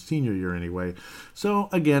Tulane in his senior year anyway. So,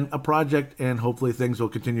 again, a project, and hopefully things will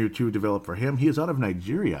continue to develop for him. He is out of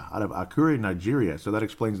Nigeria, out of Akure, Nigeria. So that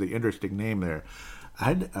explains the interesting name there.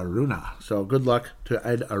 Ed Aruna. So good luck to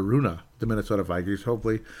Ed Aruna, the Minnesota Vikings.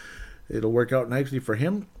 Hopefully it'll work out nicely for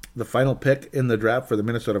him. The final pick in the draft for the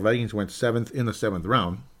Minnesota Vikings went 7th in the 7th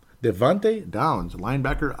round. Devontae Downs,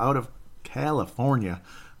 linebacker out of California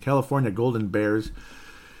Golden Bears.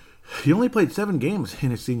 He only played 7 games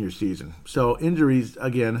in his senior season. So injuries,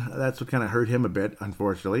 again, that's what kind of hurt him a bit,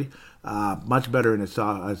 unfortunately. Much better in his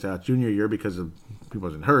junior year because he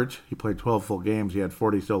wasn't hurt. He played 12 full games. He had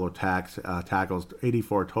 40 solo tackles,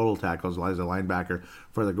 84 total tackles as a linebacker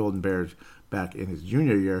for the Golden Bears back in his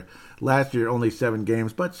junior year. Last year, only 7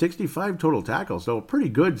 games, but 65 total tackles. So pretty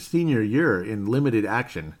good senior year in limited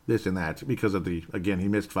action, this and that, because of he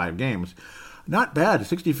missed 5 games. Not bad,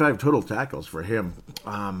 65 total tackles for him.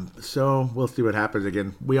 So we'll see what happens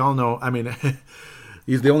again. We all know,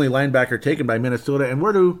 he's the only linebacker taken by Minnesota. And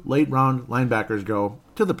where do late round linebackers go?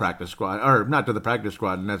 To the practice squad, or not to the practice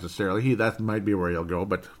squad necessarily. That might be where he'll go,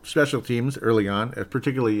 but special teams early on,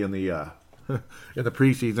 particularly in the in the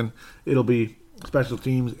preseason, it'll be special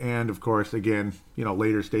teams, and of course, again,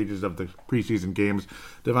 later stages of the preseason games.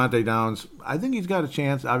 Devontae Downs, I think he's got a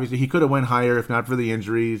chance. Obviously, he could have went higher if not for the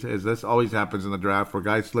injuries, as this always happens in the draft where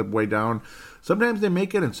guys slip way down. Sometimes they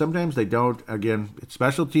make it, and sometimes they don't. Again, it's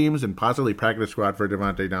special teams and possibly practice squad for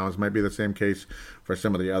Devontae Downs. Might be the same case for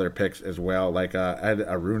some of the other picks as well, like Ed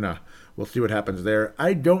Aruna. We'll see what happens there.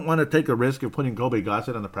 I don't want to take the risk of putting Colby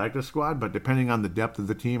Gossett on the practice squad, but depending on the depth of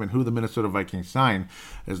the team and who the Minnesota Vikings sign,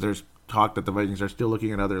 as there's talk that the Vikings are still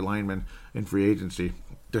looking at other linemen in free agency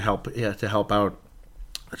to help out,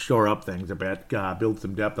 shore up things a bit, build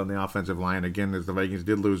some depth on the offensive line. Again, as the Vikings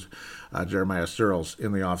did lose Jeremiah Searles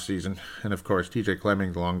in the offseason, and of course TJ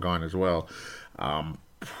Clemmings long gone as well.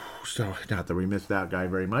 So not that we miss that guy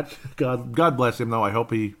very much. God bless him though. I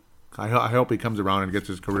hope he comes around and gets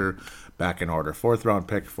his career back in order. 4th round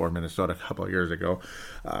pick for Minnesota a couple of years ago.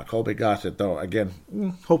 Colby Gossett, though, again,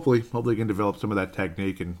 hopefully he can develop some of that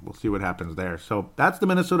technique, and we'll see what happens there. So that's the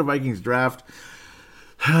Minnesota Vikings draft.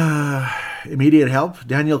 Immediate help,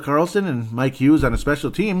 Daniel Carlson and Mike Hughes on the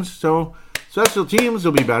special teams. So special teams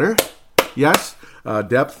will be better. Yes,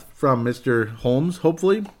 depth from Mr. Holmes,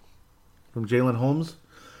 hopefully, from Jalen Holmes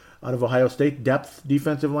out of Ohio State. Depth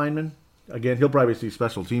defensive lineman. Again, he'll probably see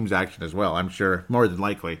special teams action as well, I'm sure, more than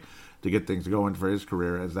likely, to get things going for his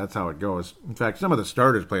career, as that's how it goes. In fact, some of the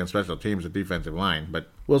starters play on special teams at defensive line, but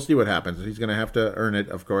we'll see what happens. He's going to have to earn it,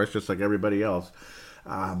 of course, just like everybody else.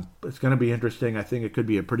 It's going to be interesting. I think it could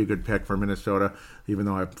be a pretty good pick for Minnesota, even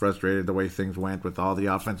though I'm frustrated the way things went with all the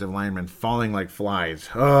offensive linemen falling like flies.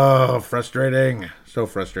 Oh, frustrating. So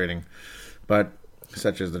frustrating. But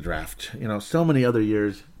such is the draft. So many other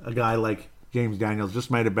years, a guy like James Daniels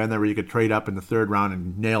just might have been there where you could trade up in the 3rd round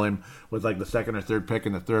and nail him with like the 2nd or 3rd pick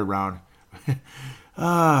in the 3rd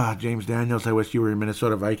round. James Daniels, I wish you were a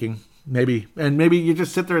Minnesota Viking. Maybe you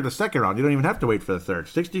just sit there in the 2nd round. You don't even have to wait for the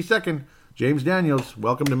 3rd. 62nd, James Daniels,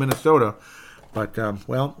 welcome to Minnesota. But,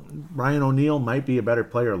 Ryan O'Neal might be a better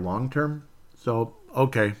player long term. So,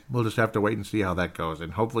 okay, we'll just have to wait and see how that goes.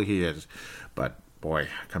 And hopefully he is. But, boy,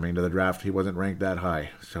 coming to the draft, he wasn't ranked that high.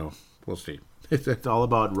 So, we'll see. It's all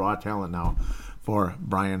about raw talent now for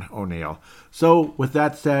Brian O'Neill. So with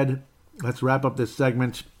that said, let's wrap up this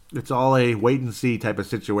segment. It's all a wait-and-see type of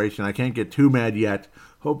situation. I can't get too mad yet.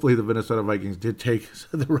 Hopefully the Minnesota Vikings did take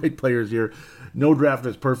the right players here. No draft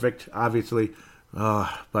is perfect, obviously,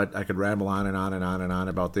 but I could ramble on and on and on and on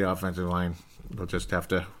about the offensive line. We'll just have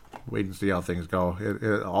to wait and see how things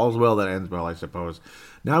go. All's well that ends well, I suppose.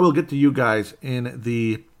 Now we'll get to you guys in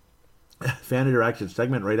the fan interaction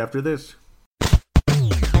segment right after this.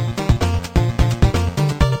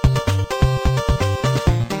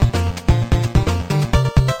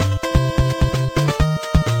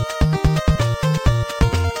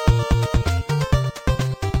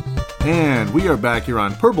 And we are back here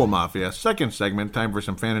on Purple Mafia, second segment. Time for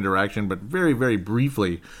some fan interaction, but very, very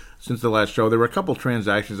briefly, since the last show, there were a couple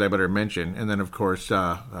transactions I better mention, and then, of course,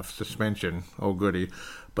 a suspension. Oh, goody.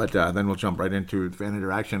 But then we'll jump right into fan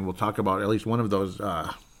interaction. We'll talk about at least one of those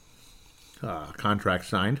contracts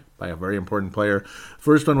signed by a very important player.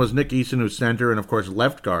 First one was Nick Eason, who's center, and, of course,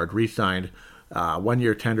 left guard, re-signed.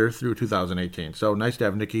 1-year tender through 2018. So nice to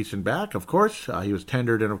have Nick Eason back, of course. He was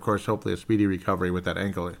tendered, and of course, hopefully a speedy recovery with that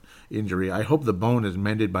ankle injury. I hope the bone is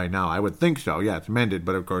mended by now. I would think so. Yeah, it's mended,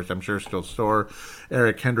 but of course, I'm sure still sore.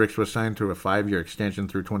 Eric Hendricks was signed to a 5-year extension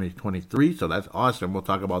through 2023, so that's awesome. We'll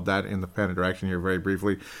talk about that in the fan interaction here very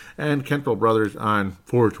briefly. And Kentrell Brothers on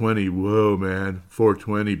 420. Whoa, man.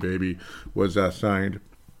 420, baby. Was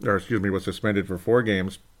was suspended for 4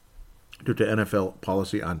 games due to NFL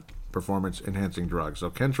policy on performance-enhancing drugs. So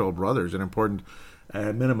Kentrell Brothers, an important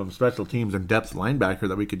minimum special teams and depth linebacker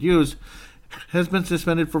that we could use, has been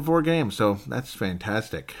suspended for 4 games. So that's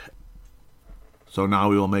fantastic. So now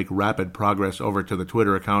we will make rapid progress over to the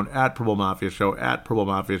Twitter account at Purple Mafia Show, at Purple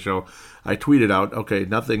Mafia Show. I tweeted out, okay,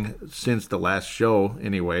 nothing since the last show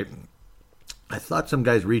anyway. I thought some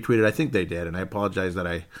guys retweeted. I think they did, and I apologize that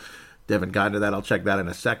I haven't gotten to that. I'll check that in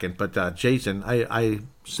a second. But Jason, I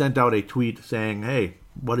sent out a tweet saying, hey,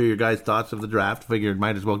 what are your guys' thoughts of the draft? Figured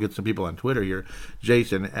might as well get some people on Twitter here.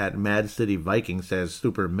 Jason at Mad City Viking says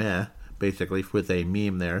super meh, basically, with a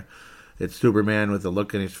meme there. It's Superman with a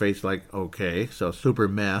look in his face like, okay. So super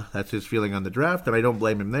meh, that's his feeling on the draft, and I don't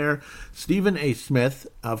blame him there. Stephen A. Smith,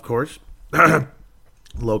 of course,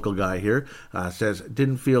 local guy here, says,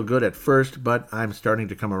 didn't feel good at first, but I'm starting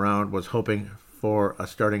to come around. Was hoping for a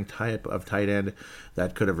starting type of tight end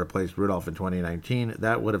that could have replaced Rudolph in 2019.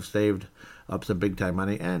 That would have saved up some big-time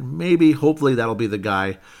money, and maybe, hopefully, that'll be the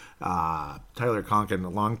guy, Tyler Conklin,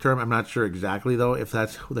 long-term. I'm not sure exactly, though, if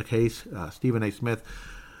that's the case. Stephen A. Smith,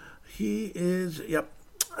 he is,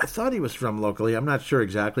 I thought he was from locally. I'm not sure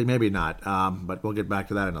exactly, maybe not, but we'll get back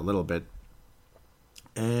to that in a little bit.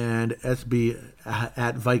 And SB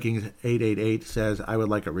at Vikings888 says, I would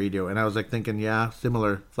like a redo. And I was thinking,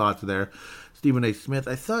 similar thoughts there. Stephen A. Smith,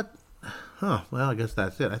 I thought, well, I guess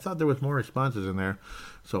that's it. I thought there was more responses in there,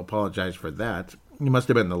 so apologize for that. It must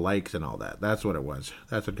have been the likes and all that. That's what it was.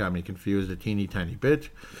 That's what got me confused a teeny tiny bit.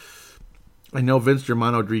 I know Vince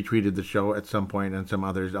Germano retweeted the show at some point and some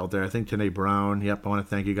others out there. I think Tanae Brown. Yep, I want to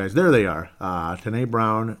thank you guys. There they are. Tanae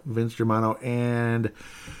Brown, Vince Germano, and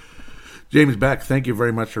James Beck, thank you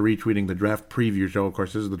very much for retweeting the draft preview show. Of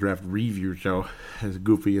course, this is the draft review show, as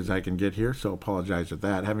goofy as I can get here, so apologize for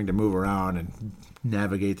that. Having to move around and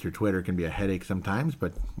navigate through Twitter can be a headache sometimes,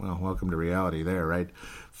 but, well, welcome to reality there, right?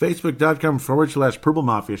 Facebook.com/Purple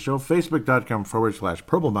Mafia Show,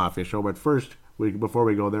 Facebook.com/Purple Mafia Show. But first, before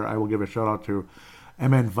we go there, I will give a shout-out to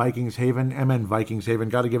MN Vikings Haven. MN Vikings Haven.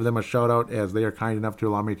 Got to give them a shout-out as they are kind enough to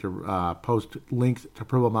allow me to post links to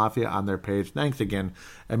Purple Mafia on their page. Thanks again,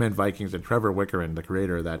 MN Vikings and Trevor Wickerin, the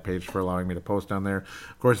creator of that page, for allowing me to post on there.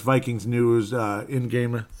 Of course, Vikings news,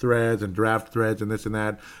 in-game threads and draft threads and this and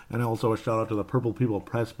that. And also a shout-out to the Purple People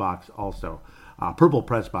Press Box also. Purple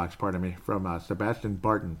Press Box, pardon me, from Sebastian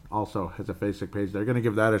Barton, also has a Facebook page. They're going to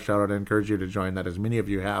give that a shout-out. I encourage you to join that, as many of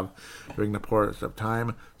you have during the course of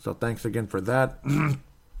time. So thanks again for that.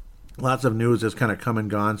 Lots of news has kind of come and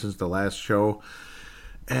gone since the last show,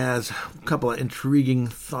 as a couple of intriguing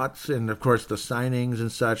thoughts and, of course, the signings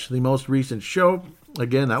and such. The most recent show,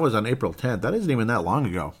 again, that was on April 10th. That isn't even that long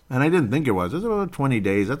ago, and I didn't think it was. It was about 20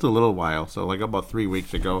 days. That's a little while, so about 3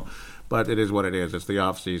 weeks ago. But it is what it is. It's the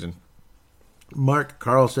off-season. Mark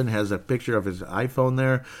Carlson has a picture of his iPhone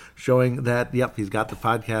there showing that, he's got the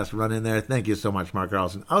podcast running there. Thank you so much, Mark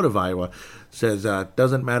Carlson, out of Iowa. Says,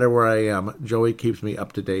 doesn't matter where I am, Joey keeps me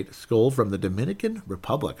up to date. Skull from the Dominican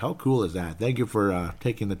Republic. How cool is that? Thank you for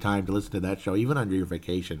taking the time to listen to that show, even on your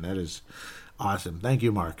vacation. That is awesome. Thank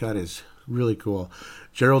you, Mark. That is really cool.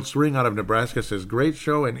 Gerald Swing out of Nebraska says, great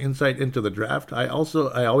show and insight into the draft. I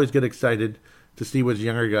always get excited to see which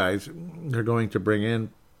younger guys they're going to bring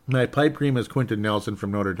in. My pipe dream is Quentin Nelson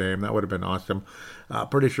from Notre Dame. That would have been awesome.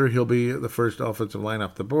 Pretty sure he'll be the first offensive line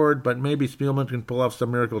off the board, but maybe Spielman can pull off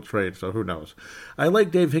some miracle trade, so who knows. I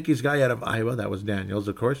like Dave Hickey's guy out of Iowa. That was Daniels,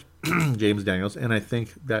 of course, James Daniels, and I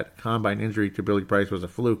think that combine injury to Billy Price was a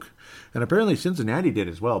fluke. And apparently Cincinnati did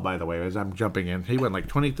as well, by the way, as I'm jumping in. He went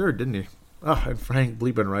 23rd, didn't he? Oh, and Frank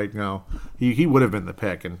bleeping right now. He would have been the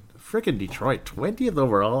pick. And frickin' Detroit, 20th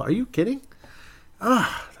overall? Are you kidding? That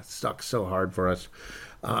sucks so hard for us.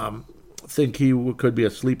 Think he could be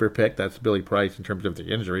a sleeper pick. That's Billy Price in terms of the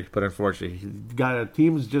injury, but unfortunately,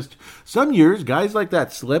 teams just, some years guys like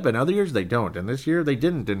that slip, and other years they don't. And this year they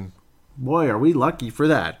didn't, and boy, are we lucky for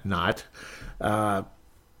that. Not.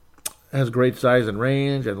 has great size and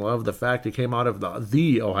range, and love the fact he came out of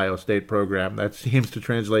the Ohio State program. That seems to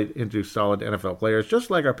translate into solid NFL players, just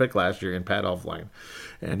like our pick last year in Pat Elflein.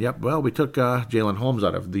 And yep, well, we took Jalen Holmes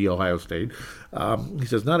out of the Ohio State. He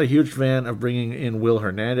says, not a huge fan of bringing in Will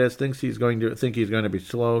Hernandez. Thinks he's going to be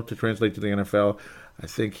slow to translate to the NFL. I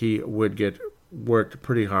think he would get worked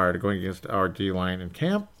pretty hard going against our D-line in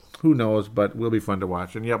camp. Who knows, but will be fun to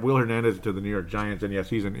watch. And, Will Hernandez to the New York Giants, and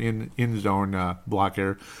yes, he's an in-zone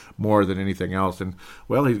blocker more than anything else. And,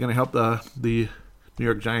 well, he's going to help the New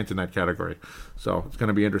York Giants in that category. So it's going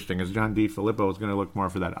to be interesting, as John DeFilippo is going to look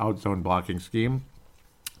more for that out-zone blocking scheme.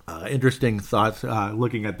 Interesting thoughts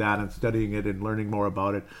looking at that and studying it and learning more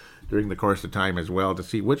about it during the course of time as well to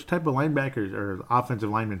see which type of linebackers or offensive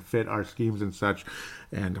linemen fit our schemes and such.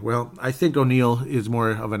 And, well, I think O'Neal is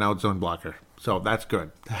more of an out-zone blocker. So that's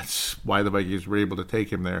good. That's why the Vikings were able to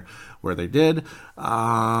take him there where they did.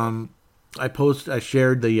 I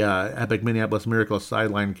shared the Epic Minneapolis Miracle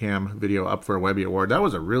sideline cam video up for a Webby Award. That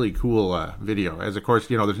was a really cool video. As, of course,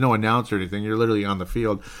 there's no announcer or anything. You're literally on the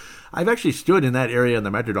field. I've actually stood in that area in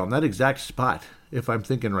the Metrodome, that exact spot, if I'm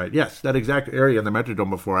thinking right. Yes, that exact area in the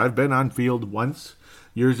Metrodome before. I've been on field once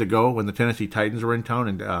years ago when the Tennessee Titans were in town,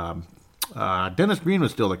 and Dennis Green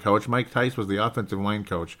was still the coach. Mike Tice was the offensive line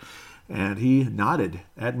coach. And he nodded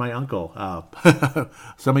at my uncle.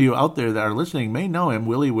 Some of you out there that are listening may know him,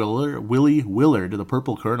 Willie Willard, the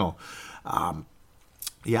Purple Colonel. Back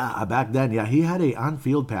then, he had a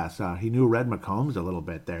on-field pass. He knew Red McCombs a little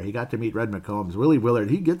bit there. He got to meet Red McCombs. Willie Willard,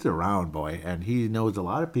 he gets around, boy, and he knows a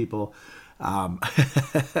lot of people.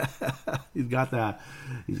 He's got a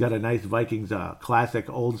nice Vikings classic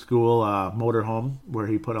old school motorhome where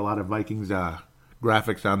he put a lot of Vikings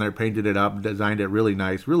graphics on there, painted it up, designed it really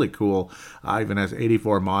nice, really cool. Even has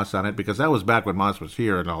 84 Moss on it, because that was back when Moss was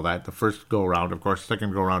here and all that. The first go-around, of course,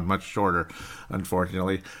 second go-around much shorter,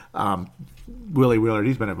 unfortunately. Willie Willard,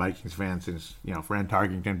 he's been a Vikings fan since, Fran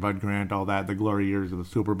Tarkington, Bud Grant, all that, the glory years of the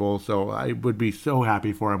Super Bowl. So I would be so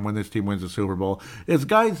happy for him when this team wins the Super Bowl. It's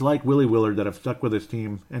guys like Willie Willard that have stuck with this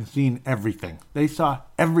team and seen everything. They saw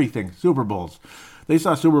everything, Super Bowls. They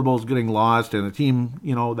saw Super Bowls getting lost, and a team,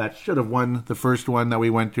 that should have won the first one that we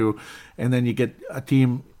went to, and then you get a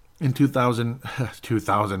team in 2000,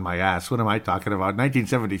 my ass, what am I talking about,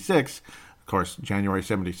 1976, of course, January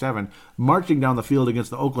 77, marching down the field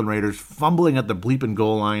against the Oakland Raiders, fumbling at the bleeping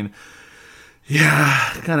goal line.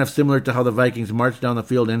 Yeah, kind of similar to how the Vikings marched down the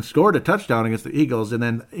field and scored a touchdown against the Eagles, and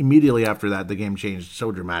then immediately after that, the game changed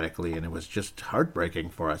so dramatically, and it was just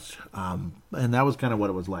heartbreaking for us. And that was kind of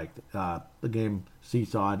what it was like. The game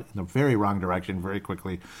seesawed in the very wrong direction very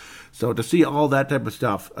quickly. So to see all that type of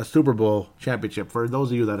stuff, a Super Bowl championship, for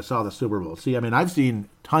those of you that saw the Super Bowl, I've seen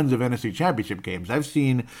tons of NFC championship games. I've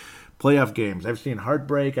seen playoff games. I've seen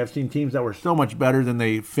heartbreak. I've seen teams that were so much better than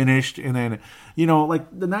they finished. And then, like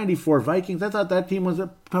the 94 Vikings, I thought that team was a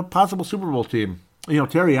possible Super Bowl team.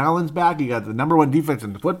 Terry Allen's back. You got the number one defense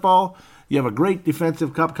in football. You have a great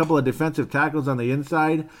defensive couple of defensive tackles on the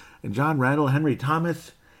inside, and John Randall, Henry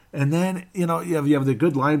Thomas. And then, you have the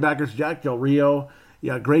good linebackers, Jack Del Rio. You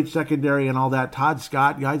got great secondary and all that. Todd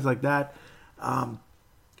Scott, guys like that. And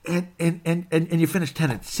you finish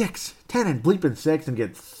 10-6, 10-6, and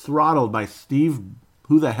get throttled by Steve,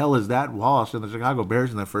 who the hell is that, Walsh, and the Chicago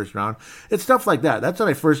Bears in the first round. It's stuff like that. That's when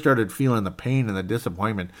I first started feeling the pain and the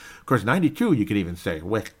disappointment. Of course, 92, you could even say,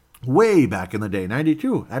 way back in the day,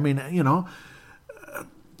 92. I mean,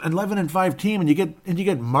 11-5 team, and you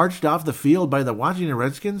get marched off the field by the Washington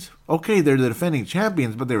Redskins. Okay, they're the defending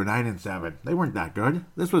champions, but they were 9-7. They weren't that good.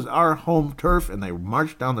 This was our home turf, and they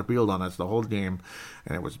marched down the field on us the whole game,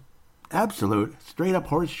 and it was absolute straight up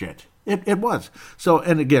horse shit. It was. So,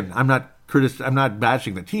 and again, I'm not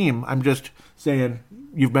bashing the team. I'm just saying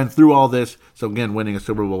you've been through all this. So again, winning a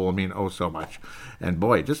Super Bowl will mean oh so much. And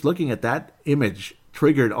boy, just looking at that image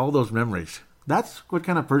triggered all those memories. That's what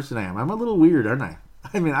kind of person I am. I'm a little weird, aren't I?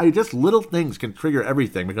 I mean, just little things can trigger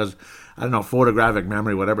everything because, I don't know, photographic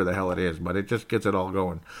memory, whatever the hell it is, but it just gets it all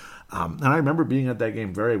going. And I remember being at that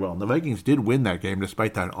game very well. And the Vikings did win that game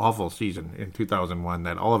despite that awful season in 2001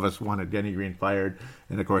 that all of us wanted Denny Green fired.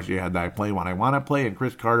 And, of course, you had that play when I want to play. And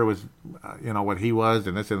Chris Carter was, what he was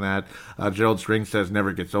and this and that. Gerald String says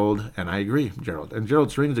never gets old. And I agree, Gerald. And Gerald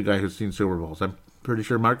String's a guy who's seen Super Bowls. I'm pretty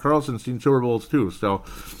sure Mark Carlson's seen Super Bowls too. So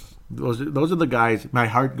those are the guys. My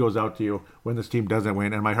heart goes out to you when this team doesn't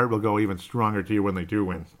win. And my heart will go even stronger to you when they do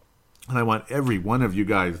win. And I want every one of you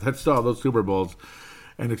guys that saw those Super Bowls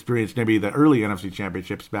and experienced maybe the early NFC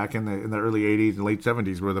championships back in the early 80s and late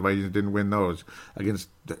 70s where the Vikings didn't win those against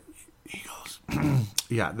the Eagles.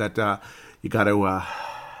 Yeah, that you got to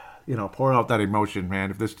pour out that emotion,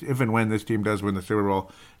 man. If and when this team does win the Super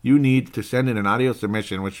Bowl, you need to send in an audio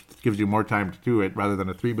submission, which gives you more time to do it rather than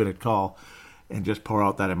a 3-minute call, and just pour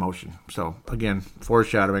out that emotion. So, again,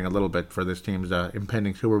 foreshadowing a little bit for this team's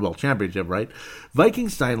impending Super Bowl championship, right?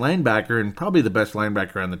 Vikings signed linebacker, and probably the best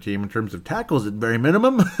linebacker on the team in terms of tackles at very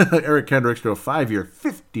minimum, Eric Kendricks, to a 5-year,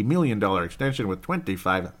 $50 million extension with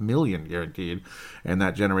 $25 million guaranteed, and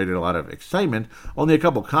that generated a lot of excitement. Only a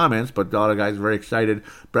couple comments, but a lot of guys very excited.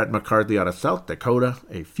 Brett McCarthy out of South Dakota,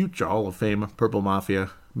 a future Hall of Fame Purple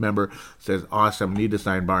Mafia member, says, awesome, need to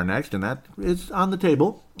sign Barr next, and that is on the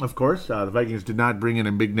table, of course. The Vikings did not bring in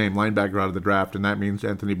a big-name linebacker out of the draft, and that means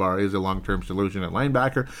Anthony Barr is a long-term solution at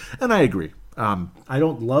linebacker, and I agree. I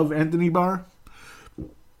don't love Anthony Barr.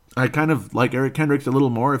 I kind of like Eric Kendricks a little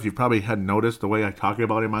more, if you probably hadn't noticed the way I talk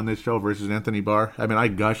about him on this show versus Anthony Barr. I mean, I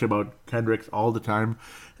gush about Kendricks all the time,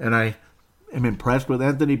 and I am impressed with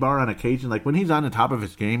Anthony Barr on occasion. Like, when he's on the top of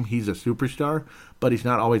his game, he's a superstar, but he's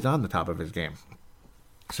not always on the top of his game.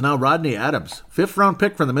 So now Rodney Adams, 5th-round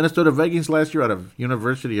pick from the Minnesota Vikings last year out of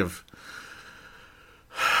University of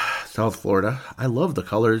South Florida. I love the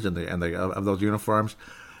colors and of those uniforms.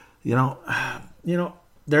 There's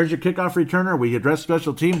your kickoff returner. We address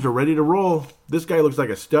special teams. We're ready to roll. This guy looks like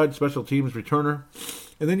a stud special teams returner.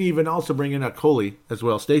 And then you even also bring in a Coley as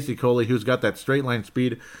well, Stacy Coley, who's got that straight line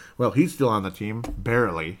speed. Well, he's still on the team,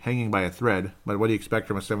 barely, hanging by a thread. But what do you expect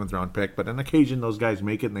from a 7th-round pick? But on occasion, those guys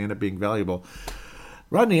make it and they end up being valuable.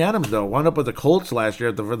 Rodney Adams, though, wound up with the Colts last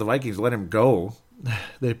year. The Vikings let him go.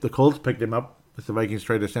 The Colts picked him up. The Vikings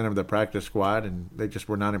tried to send him to the practice squad, and they just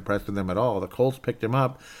were not impressed with him at all. The Colts picked him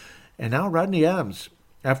up. And now Rodney Adams,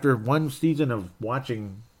 after one season of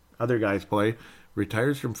watching other guys play,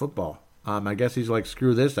 retires from football. I guess he's like,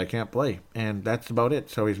 screw this, I can't play. And that's about it.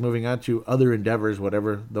 So he's moving on to other endeavors,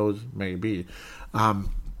 whatever those may be.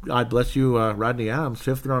 God bless you, Rodney Adams,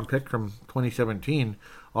 5th-round pick from 2017.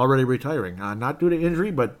 Already retiring. Not due to injury,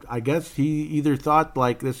 but I guess he either thought,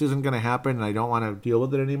 like, this isn't going to happen and I don't want to deal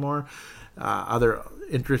with it anymore. Other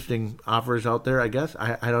interesting offers out there, I guess.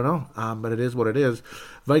 I don't know, but it is what it is.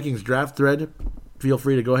 Vikings draft thread. Feel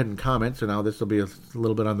free to go ahead and comment. So now this will be a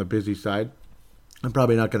little bit on the busy side. I'm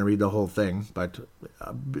probably not going to read the whole thing, but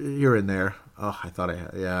here and there. Oh,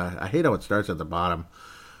 I hate how it starts at the bottom.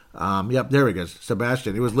 Yep, there it goes.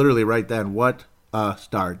 Sebastian. It was literally right then. What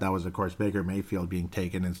start. That was, of course, Baker Mayfield being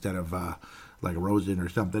taken instead of like Rosen or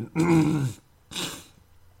something.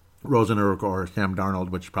 Rosen or Sam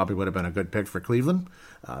Darnold, which probably would have been a good pick for Cleveland.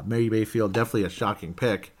 Mayfield, definitely a shocking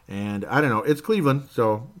pick. And I don't know, it's Cleveland,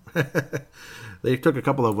 so they took a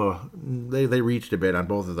couple of, they reached a bit on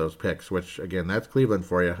both of those picks, which, again, that's Cleveland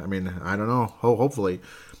for you. I mean, I don't know, hopefully.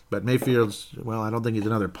 But Mayfield's, well, I don't think he's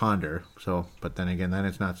another Ponder. So, but then again, then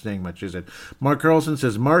it's not saying much, is it? Mark Carlson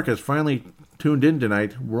says, Mark has finally tuned in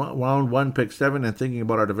tonight, round 1, pick 7, and thinking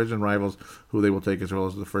about our division rivals, who they will take as well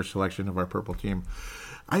as the first selection of our purple team.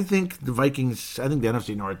 I think the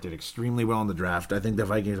NFC North did extremely well in the draft. I think the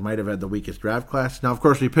Vikings might have had the weakest draft class. Now, of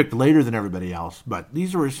course, we picked later than everybody else, but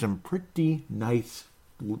these were some pretty nice,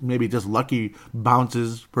 maybe just lucky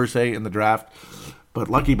bounces, per se, in the draft. But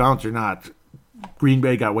lucky bounce or not, Green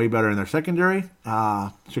Bay got way better in their secondary.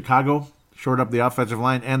 Chicago shored up the offensive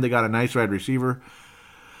line, and they got a nice wide receiver.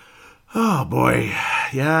 Oh, boy.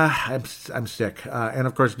 Yeah, I'm sick. And,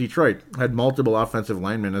 of course, Detroit had multiple offensive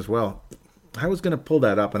linemen as well. I was going to pull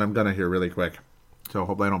that up, and I'm going to here really quick. So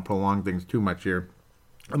hopefully I don't prolong things too much here.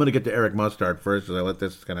 I'm going to get to Eric Mustard first as I let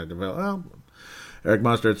this kind of develop. Well, Eric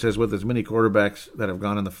Mustard says, with as many quarterbacks that have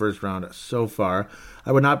gone in the first round so far,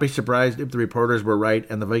 I would not be surprised if the reporters were right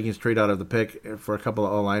and the Vikings trade out of the pick for a couple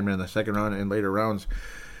of linemen in the second round and later rounds.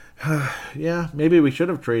 Yeah, maybe we should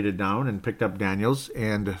have traded down and picked up Daniels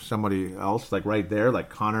and somebody else, like right there, like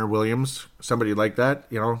Connor Williams, somebody like that,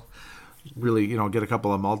 really, get a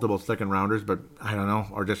couple of multiple second rounders, but I don't know,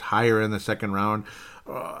 or just higher in the second round.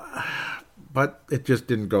 But it just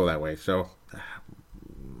didn't go that way. So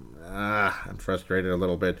I'm frustrated a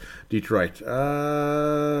little bit. Detroit,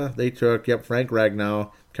 they took, Frank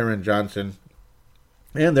Ragnow, Karen Johnson,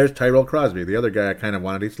 and there's Tyrell Crosby, the other guy I kind of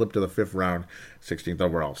wanted. He slipped to the 5th round, 16th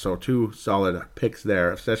overall. So 2 solid picks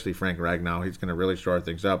there, especially Frank Ragnow. He's going to really shore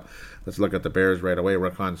things up. Let's look at the Bears right away.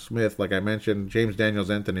 Raquan Smith, like I mentioned, James Daniels,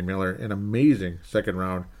 Anthony Miller, an amazing second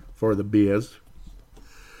round for the Bears.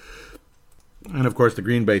 And, of course, the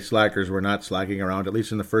Green Bay Slackers were not slacking around, at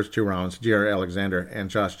least in the first 2 rounds. J.R. Alexander and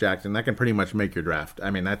Josh Jackson. That can pretty much make your draft.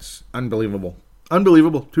 I mean, that's unbelievable.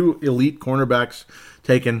 Unbelievable. 2 elite cornerbacks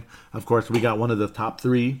taken. Of course, we got one of the top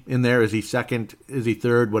 3 in there. Is he second? Is he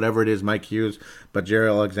third? Whatever it is, Mike Hughes. But J.R.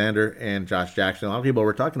 Alexander and Josh Jackson. A lot of people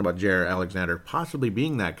were talking about J.R. Alexander possibly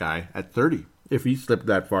being that guy at 30. if he slipped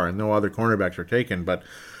that far and no other cornerbacks are taken. But,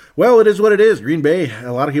 well, it is what it is. Green Bay,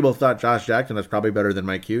 a lot of people thought Josh Jackson was probably better than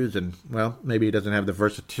Mike Hughes. And, well, maybe he doesn't have the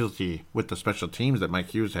versatility with the special teams that Mike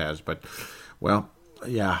Hughes has. But, well,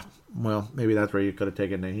 yeah, well, maybe that's where you could have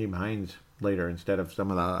taken Nyheim Hines later instead of some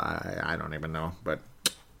of the, I don't even know. But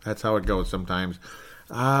that's how it goes sometimes.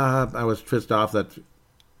 I was pissed off that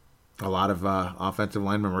a lot of offensive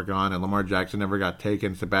linemen were gone, and Lamar Jackson never got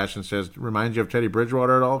taken. Sebastian says, reminds you of Teddy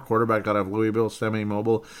Bridgewater at all? Quarterback out of Louisville,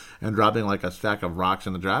 semi-mobile, and dropping like a stack of rocks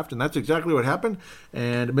in the draft. And that's exactly what happened.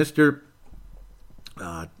 And Mr.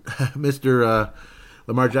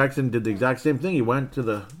 Lamar Jackson did the exact same thing. He went to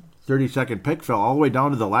the 32nd pick, fell all the way down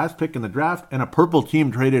to the last pick in the draft, and a purple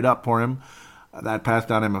team traded up for him. That passed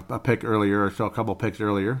on him a pick earlier, or so a couple picks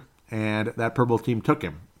earlier, and that purple team took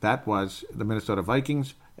him. That was the Minnesota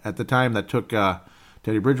Vikings. At the time, that took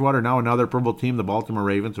Teddy Bridgewater. Now another purple team, the Baltimore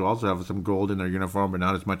Ravens, who also have some gold in their uniform, but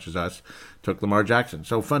not as much as us, took Lamar Jackson.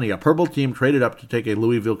 So funny, a purple team traded up to take a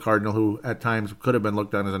Louisville Cardinal who at times could have been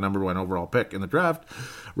looked on as a number 1 overall pick in the draft.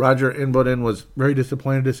 Roger Inboden was very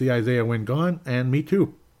disappointed to see Isaiah Wynn gone, and me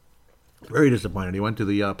too. Very disappointed. He went to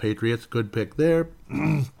the Patriots. Good pick there.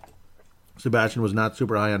 Sebastian was not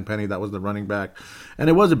super high on Penny. That was the running back. And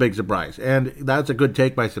it was a big surprise. And that's a good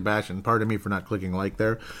take by Sebastian. Pardon me for not clicking like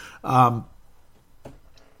there.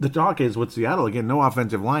 The talk is with Seattle, again, no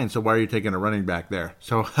offensive line, so why are you taking a running back there?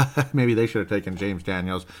 So maybe they should have taken James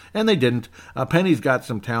Daniels. And they didn't. Penny's got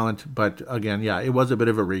some talent, but again, yeah, it was a bit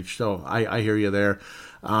of a reach. So I hear you there.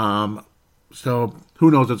 So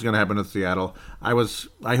who knows what's going to happen with Seattle?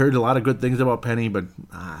 I heard a lot of good things about Penny, but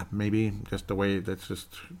maybe just the way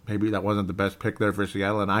maybe that wasn't the best pick there for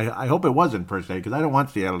Seattle, and I hope it wasn't per se, because I don't want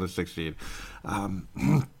Seattle to succeed.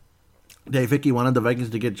 Dave Hickey wanted the Vikings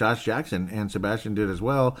to get Josh Jackson, and Sebastian did as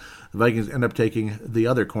well. The Vikings end up taking the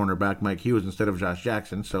other cornerback, Mike Hughes, instead of Josh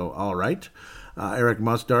Jackson, so all right. Eric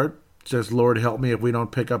Mustard says, Lord help me if we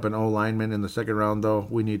don't pick up an O-lineman in the second round, though.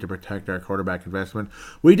 We need to protect our quarterback investment.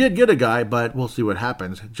 We did get a guy, but we'll see what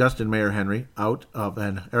happens. Justin Mayer-Henry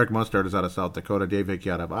and Eric Mustard is out of South Dakota. Dave Hickey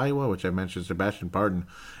out of Iowa, which I mentioned. Sebastian Pardon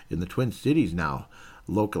in the Twin Cities now,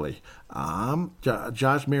 locally.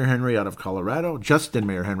 Josh Mayer-Henry out of Colorado. Justin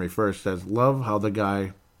Mayer-Henry first says, love how the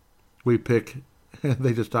guy we pick,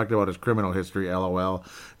 they just talked about his criminal history, LOL.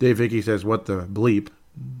 Dave Hickey says, what the bleep?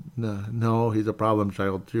 No, he's a problem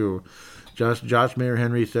child too. Josh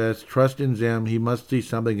Mayer-Henry says, trust in Zim. He must see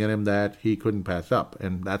something in him that he couldn't pass up,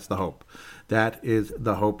 and that's the hope. That is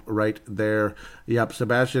the hope right there. Yep,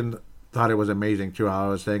 Sebastian thought it was amazing too. How I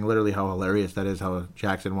was saying literally how hilarious that is. How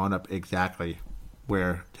Jackson wound up exactly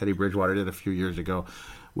where Teddy Bridgewater did a few years ago,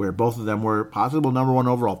 where both of them were possible number 1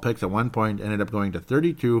 overall picks. At one point, ended up going to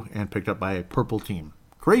 32 and picked up by a purple team.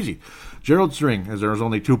 Crazy. Gerald String, as there was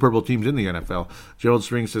only 2 purple teams in the NFL. Gerald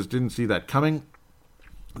String says, didn't see that coming.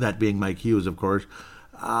 That being Mike Hughes, of course.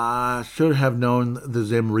 Should have known the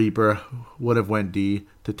Zim Reaper would have went D.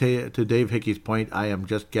 To Dave Hickey's point, I am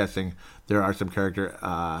just guessing there are some character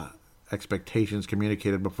expectations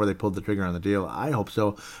communicated before they pulled the trigger on the deal. I hope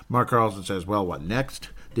so. Mark Carlson says, well, what next?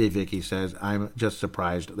 Dave Hickey says, I'm just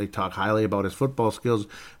surprised. They talk highly about his football skills.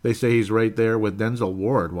 They say he's right there with Denzel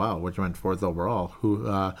Ward, wow, which went 4th overall,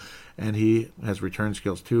 and he has return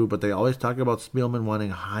skills too. But they always talk about Spielman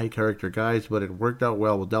wanting high-character guys, but it worked out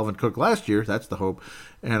well with Delvin Cook last year. That's the hope.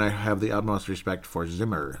 And I have the utmost respect for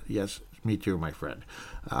Zimmer. Yes, me too, my friend.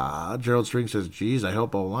 Gerald String says, geez, I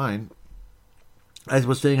hope O-line. I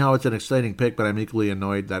was saying how it's an exciting pick, but I'm equally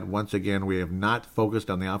annoyed that once again we have not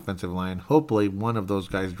focused on the offensive line. Hopefully one of those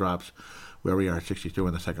guys drops where we are at 62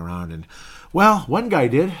 in the second round. And, well, one guy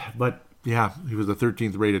did, but, yeah, he was the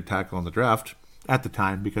 13th rated tackle in the draft at the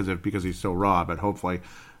time because he's so raw, but hopefully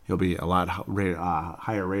he'll be a lot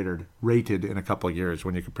higher rated in a couple of years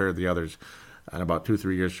when you compare the others. And about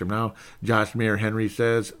 2-3 years from now, Josh Mayer-Henry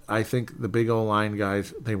says, I think the big O-line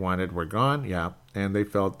guys they wanted were gone. Yeah, and they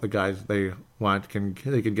felt the guys they want can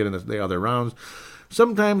get in the other rounds.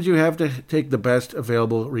 Sometimes you have to take the best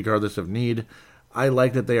available regardless of need. I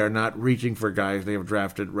like that they are not reaching for guys they have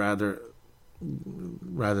drafted rather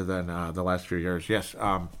than the last few years. Yes,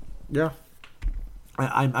 yeah.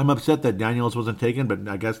 I'm upset that Daniels wasn't taken, but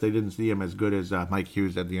I guess they didn't see him as good as Mike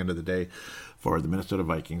Hughes at the end of the day for the Minnesota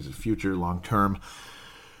Vikings' future long-term.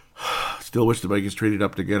 Still wish the Vikings traded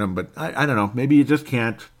up to get him, but I don't know. Maybe you just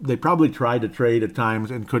can't. They probably tried to trade at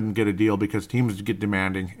times and couldn't get a deal because teams get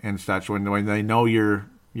demanding and such when they know you're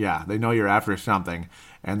after something,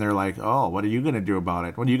 and they're like, oh, what are you going to do about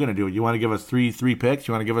it? What are you going to do? You want to give us three picks?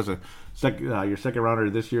 You want to give us your second rounder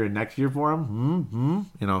this year and next year for him?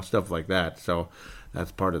 Stuff like that. So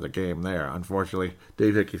that's part of the game there. Unfortunately,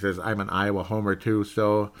 Dave Hickey says, I'm an Iowa homer too,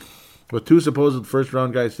 so with 2 supposed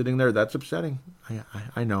first-round guys sitting there, that's upsetting.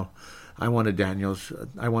 I know. I wanted Daniels.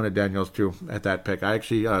 I wanted Daniels, too, at that pick. I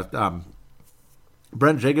actually,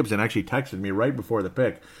 Brent Jacobson actually texted me right before the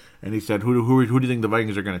pick, and he said, who do you think the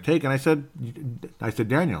Vikings are going to take? And I said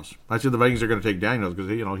Daniels. I said the Vikings are going to take Daniels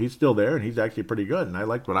because, he's still there, and he's actually pretty good, and I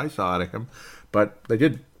liked what I saw out of him. But they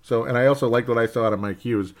did. So, and I also liked what I saw out of Mike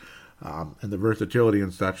Hughes. And the versatility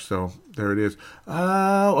and such, so there it is.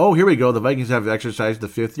 Here we go. The Vikings have exercised the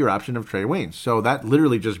 5th-year option of Trey Waynes. So that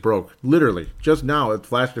literally just broke. Literally. Just now, it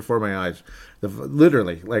flashed before my eyes.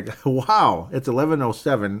 Literally. Wow. It's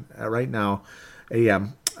 11:07 right now,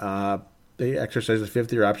 a.m. They exercised the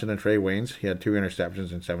 5th-year option on Trey Waynes. He had 2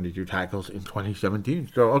 interceptions and 72 tackles in 2017.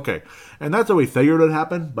 So, okay. And that's how we figured it would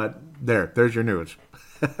happen, but there's your news.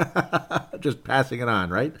 Just passing it on,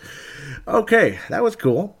 right? Okay, that was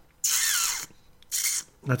cool.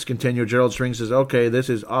 Let's continue. Gerald String says, okay, this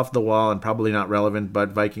is off the wall and probably not relevant,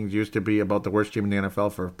 but Vikings used to be about the worst team in the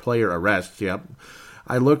NFL for player arrests. Yep.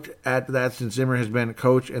 I looked at that since Zimmer has been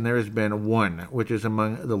coach, and there has been 1, which is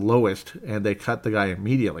among the lowest, and they cut the guy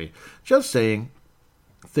immediately. Just saying,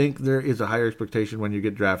 think there is a higher expectation when you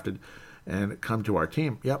get drafted and come to our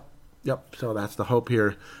team. Yep. So that's the hope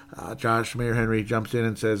here. Josh Mayer Henry jumps in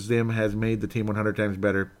and says, Zim has made the team 100 times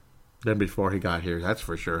better than before he got here. That's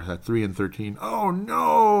for sure. That 3-13. Oh,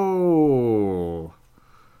 no.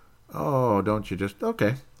 Oh, don't you just...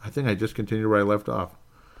 Okay. I think I just continued where I left off.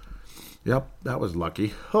 Yep, that was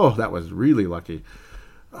lucky. Oh, that was really lucky.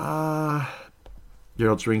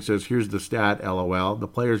 Gerald String says, here's the stat, LOL. The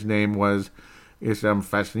player's name was Isam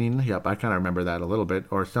Fassin. Yep, I kind of remember that a little bit,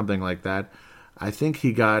 or something like that. I think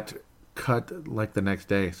he got cut the next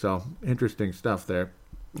day. So, interesting stuff there.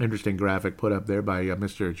 Interesting graphic put up there by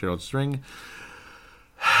Mr. Gerald String.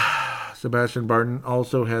 Sebastian Barton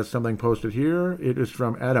also has something posted here. It is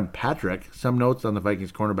from Adam Patrick. Some notes on the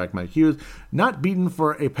Vikings cornerback Mike Hughes. Not beaten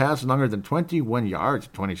for a pass longer than 21 yards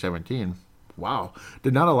in 2017. Wow.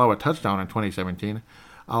 Did not allow a touchdown in 2017.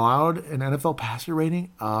 Allowed an NFL passer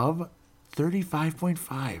rating of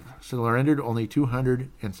 35.5. Surrendered only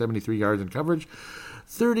 273 yards in coverage.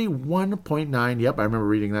 31.9. Yep, I remember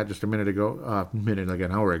reading that just a minute ago.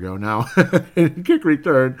 An hour ago now. Kick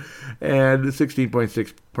return. And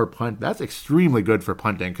 16.6 per punt. That's extremely good for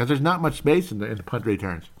punting because there's not much space in the punt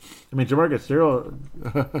returns. I mean, Jamarcus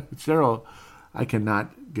Cyril, I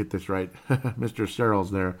cannot get this right. Mr.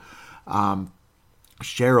 Cyril's there.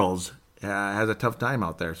 Sherrills has a tough time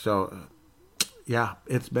out there. So, yeah,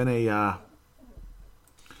 it's been a...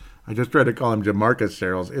 I just tried to call him Jamarcus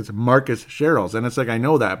Sherrills. It's Marcus Sherrills. And it's like, I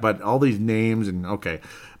know that, but all these names and, okay.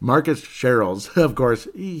 Marcus Sherrills, of course,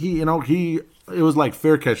 it was like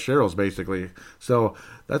Faircatch Sherrills, basically. So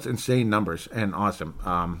that's insane numbers and awesome.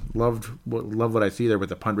 Love what I see there with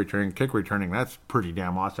the punt returning, kick returning. That's pretty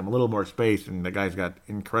damn awesome. A little more space, and the guy's got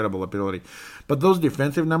incredible ability. But those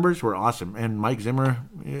defensive numbers were awesome. And Mike Zimmer,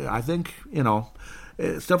 I think,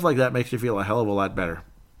 stuff like that makes you feel a hell of a lot better.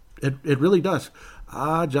 It really does.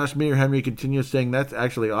 Josh Mayer Henry continues saying, that's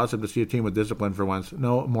actually awesome to see a team with discipline for once.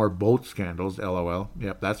 No more boat scandals, LOL.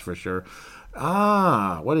 Yep, that's for sure.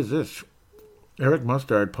 What is this? Eric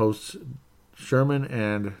Mustard posts Sherman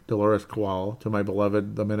and Dolores Qual to my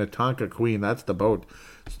beloved, the Minnetonka Queen. That's the boat.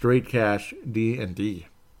 Straight cash, D&D.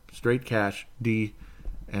 Straight cash,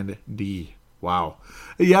 D&D. Wow.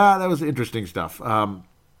 Yeah, that was interesting stuff.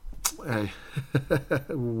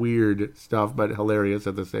 Weird stuff, but hilarious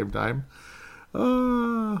at the same time.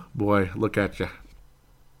 Oh, boy, look at you.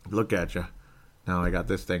 Look at you. Now I got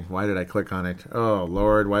this thing. Why did I click on it? Oh,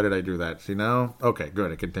 Lord, why did I do that? See now? Okay,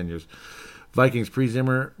 good. It continues. Vikings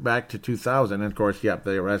pre-Zimmer back to 2000. And, of course, yep,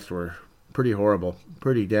 the arrests were pretty horrible.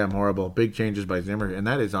 Pretty damn horrible. Big changes by Zimmer, and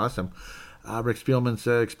that is awesome. Rick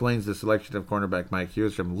Spielman explains the selection of cornerback Mike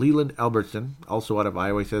Hughes from Leland Albertson, also out of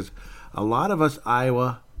Iowa. He says, a lot of us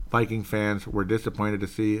Iowa Viking fans were disappointed to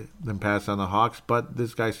see them pass on the Hawks, but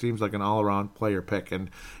this guy seems like an all-around player pick. And,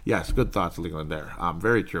 yes, good thoughts, Leland, there.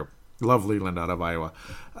 Very true. Love Leland out of Iowa.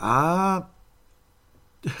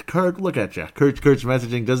 Kurt, look at you. Kurt's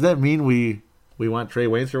messaging. Does that mean we want Trey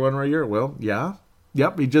Waynes for one more year? Well, yeah.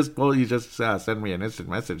 Yep, he just sent me an instant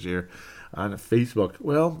message here on Facebook.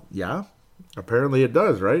 Well, yeah. Apparently it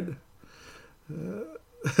does, right?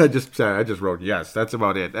 I just wrote yes. That's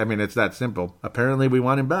about it. I mean, it's that simple. Apparently, we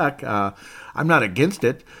want him back. I'm not against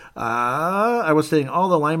it. I was saying all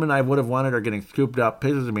the linemen I would have wanted are getting scooped up.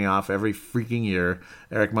 Pisses me off every freaking year.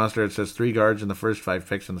 Eric Mustard says 3 guards in the first 5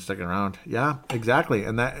 picks in the second round. Yeah, exactly.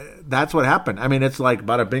 And that's what happened. I mean, it's like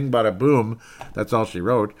bada bing, bada boom. That's all she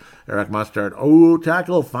wrote. Eric Mustard. Oh,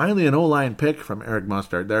 tackle. Finally an O-line pick from Eric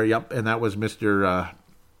Mustard. There, yep. And that was Mr.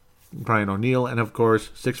 Brian O'Neill, and of course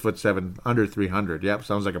 6'7", under 300. Yep,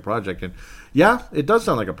 sounds like a project. And yeah, it does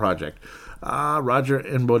sound like a project. Roger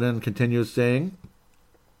Inboden continues saying,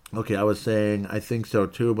 okay, I was saying I think so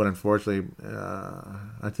too, but unfortunately,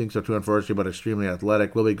 but extremely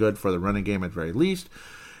athletic. Will be good for the running game at very least.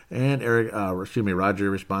 And Roger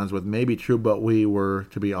responds with, maybe true, but we were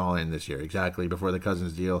to be all in this year. Exactly, before the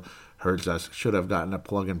Cousins deal hurts us. Should have gotten a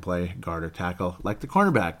plug-and-play guard or tackle like the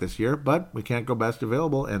cornerback this year, but we can't go best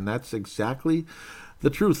available, and that's exactly the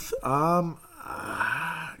truth.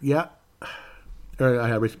 Yeah.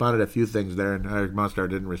 I responded a few things there, and Eric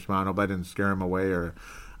Mustard didn't respond. I hope I didn't scare him away or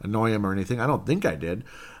annoy him or anything. I don't think I did.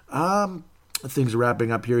 Things are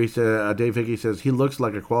wrapping up here. He said, Dave Hickey says he looks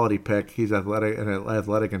like a quality pick. He's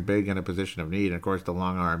athletic and big in a position of need. And of course, the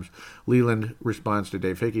long arms. Leland responds to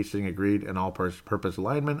Dave Hickey, saying agreed, an all-purpose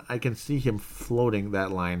lineman. I can see him floating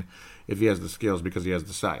that line if he has the skills because he has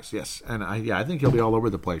the size. Yes, and I think he'll be all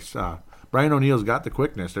over the place. Brian O'Neill's got the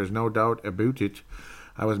quickness. There's no doubt about it.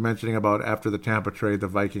 I was mentioning about after the Tampa trade, the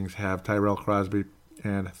Vikings have Tyrell Crosby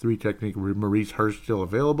and 3 technique Maurice Hurst still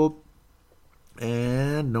available.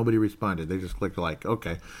 And nobody responded. They just clicked like,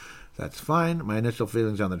 okay, that's fine. My initial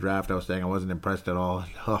feelings on the draft, I was saying I wasn't impressed at all.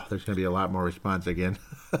 Oh, there's going to be a lot more response again.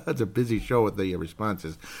 It's a busy show with the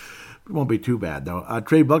responses. It won't be too bad, though.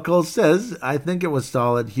 Trey Buckles says, I think it was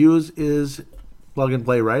solid. Hughes is plug and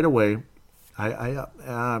play right away.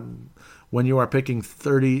 When you are picking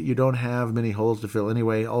 30, you don't have many holes to fill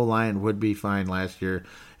anyway. O-line would be fine last year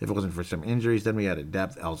if it wasn't for some injuries. Then we added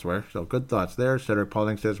depth elsewhere. So good thoughts there. Cedric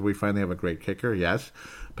Paulding says we finally have a great kicker. Yes.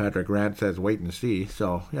 Patrick Grant says wait and see.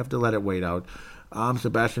 So you have to let it wait out.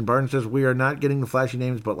 Sebastian Barton says we are not getting the flashy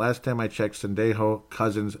names, but last time I checked, Sendejo,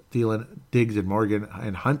 Cousins, Thielen, Diggs, and Morgan,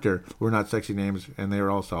 and Hunter were not sexy names, and they are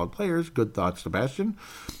all solid players. Good thoughts, Sebastian.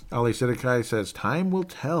 Ali Sidikai says time will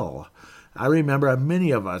tell. I remember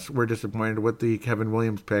many of us were disappointed with the Kevin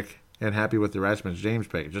Williams pick and happy with the Rasmus James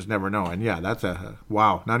pick. Just never know. And yeah, that's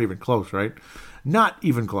wow, not even close, right? Not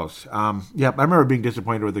even close. I remember being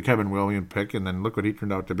disappointed with the Kevin Williams pick, and then look what he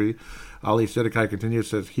turned out to be. Ali Sidikai continues,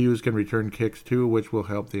 says Hughes can return kicks too, which will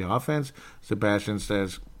help the offense. Sebastian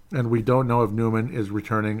says, and we don't know if Newman is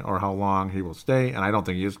returning or how long he will stay. And I don't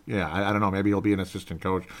think he is. Yeah, I don't know. Maybe he'll be an assistant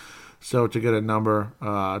coach. So to get a number,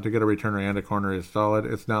 to get a returner and a corner is solid.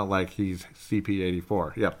 It's not like he's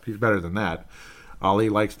CP84. Yep, he's better than that. Ollie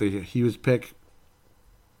likes the Hughes pick.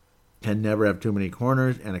 Can never have too many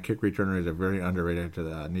corners, and a kick returner is a very underrated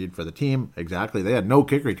need for the team. Exactly. They had no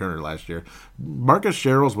kick returner last year. Marcus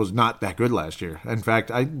Sherrills was not that good last year. In fact,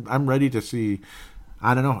 I'm ready to see.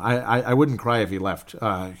 I don't know. I wouldn't cry if he left.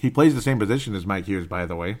 He plays the same position as Mike Hughes, by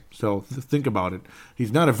the way. So think about it.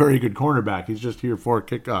 He's not a very good cornerback. He's just here for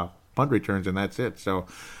punt returns, and that's it. So,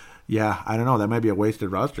 yeah, I don't know. That might be a wasted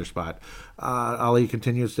roster spot. Ali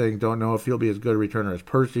continues saying, don't know if he'll be as good a returner as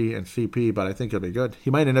Percy and CP, but I think he'll be good. He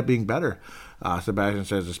might end up being better. Sebastian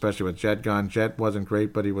says, especially with Jet gone. Jet wasn't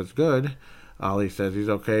great, but he was good. Ali says he's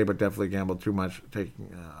okay, but definitely gambled too much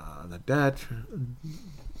taking the debt.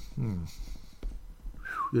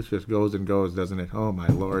 This just goes and goes, doesn't it? Oh, my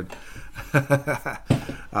Lord.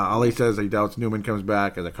 Ali says he doubts Newman comes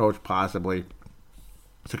back as a coach, possibly.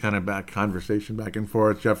 It's a kind of conversation back and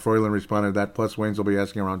forth. Jeff Froyland responded to that. Plus, Waynes will be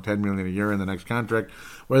asking around $10 million a year in the next contract.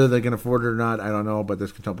 Whether they can afford it or not, I don't know, but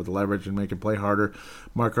this can help with the leverage and make it play harder.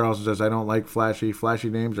 Mark Carlson says, I don't like flashy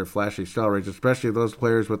names or flashy salaries, especially those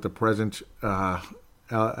players with the present attitude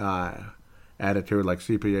like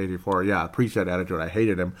CP84. Yeah, preset attitude. I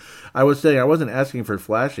hated him. I was saying I wasn't asking for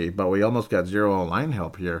flashy, but we almost got zero line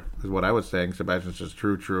help here, is what I was saying. Sebastian says,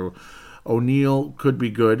 true. O'Neill could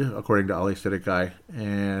be good, according to Ali Sidikai,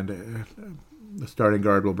 and the starting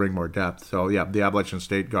guard will bring more depth. So, yeah, the Appalachian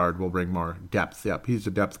State guard will bring more depth. Yep, he's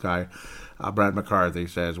a depth guy. Brad McCarthy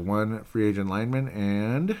says 1 free agent lineman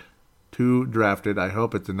and 2 drafted. I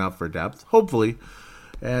hope it's enough for depth. Hopefully.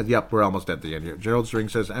 And, yep, we're almost at the end here. Gerald String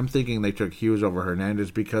says, I'm thinking they took Hughes over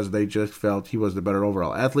Hernandez because they just felt he was the better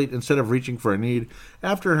overall athlete instead of reaching for a need.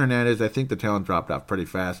 After Hernandez, I think the talent dropped off pretty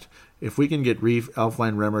fast. If we can get Reef,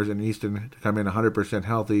 Elflein, Remmers, and Easton to come in 100%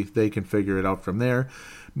 healthy, they can figure it out from there.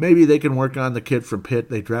 Maybe they can work on the kid from Pitt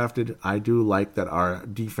they drafted. I do like that our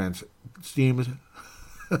defense seems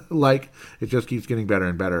like it just keeps getting better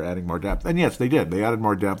and better, adding more depth. And yes, they did. They added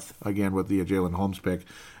more depth, again, with the Jalen Holmes pick,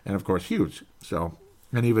 and, of course, Hughes. So,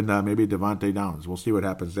 and even maybe Devontae Downs. We'll see what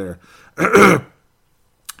happens there.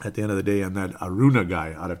 At the end of the day, I'm that Aruna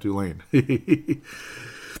guy out of Tulane.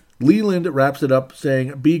 Leland wraps it up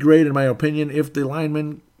saying, be great in my opinion. If the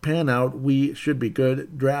linemen pan out, we should be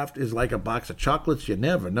good. Draft is like a box of chocolates. You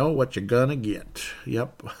never know what you're going to get.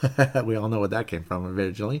 Yep. We all know what that came from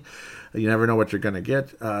originally. You never know what you're going to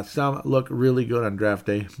get. Some look really good on draft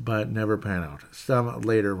day, but never pan out. Some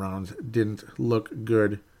later rounds didn't look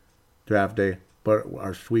good draft day, but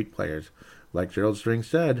are sweet players. Like Gerald String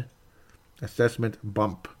said, assessment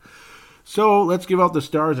bump. So let's give out the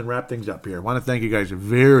stars and wrap things up here. I want to thank you guys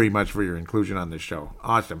very much for your inclusion on this show.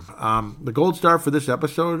 Awesome. The gold star for this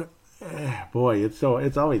episode, boy, it's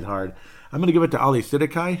always hard. I'm going to give it to Ali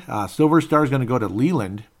Sidikai. Silver star is going to go to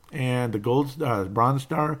Leland, and the bronze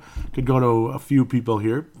star could go to a few people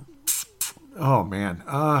here. Oh man,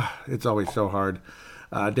 it's always so hard.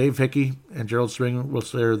 Dave Hickey and Gerald String will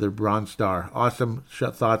share the bronze star. Awesome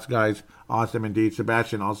thoughts, guys. Awesome indeed.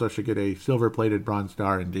 Sebastian also should get a silver-plated bronze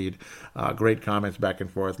star indeed. Great comments back and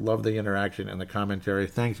forth. Love the interaction and the commentary.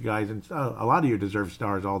 Thanks, guys. And a lot of you deserve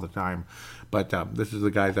stars all the time. But this is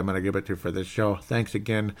the guys I'm going to give it to for this show. Thanks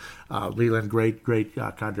again, Leland. Great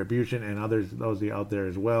contribution. And those out there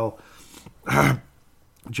as well.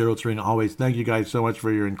 Gerald String, always thank you guys so much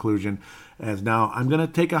for your inclusion. As now I'm going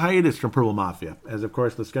to take a hiatus from Purple Mafia, as of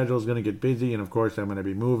course the schedule is going to get busy, and of course I'm going to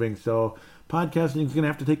be moving, so podcasting is going to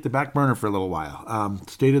have to take the back burner for a little while.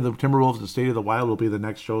 State of the Timberwolves and State of the Wild will be the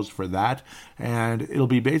next shows for that, and it'll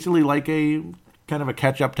be basically like a kind of a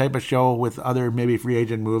catch-up type of show with other maybe free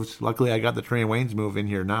agent moves. Luckily, I got the Trae Waynes move in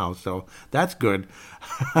here now, so that's good.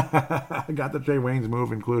 I got the Trae Waynes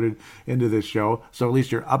move included into this show, so at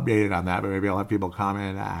least you're updated on that, but maybe I'll have people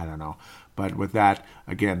comment. I don't know. But with that,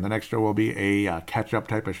 again, the next show will be a catch-up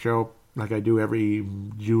type of show, like I do every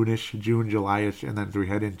June, July-ish, and then as we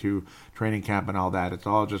head into training camp and all that, it's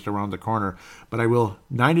all just around the corner. But I will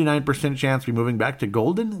 99% chance be moving back to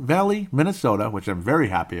Golden Valley, Minnesota, which I'm very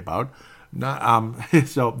happy about.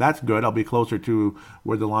 So that's good. I'll be closer to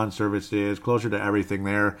where the lawn service is, closer to everything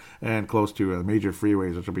there, and close to major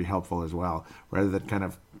freeways, which will be helpful as well, rather than kind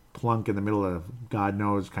of plunk in the middle of God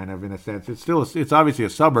knows, kind of in a sense. It's obviously a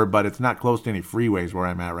suburb, but it's not close to any freeways where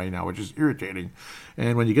I'm at right now, which is irritating.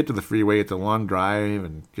 And when you get to the freeway, it's a long drive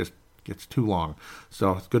and just gets too long.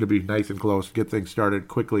 So it's going to be nice and close, get things started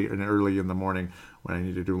quickly and early in the morning when I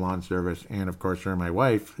need to do lawn service. And of course, for my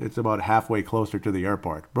wife, it's about halfway closer to the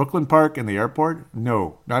airport. Brooklyn Park and the airport?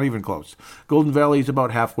 No, not even close. Golden Valley is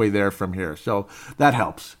about halfway there from here. So that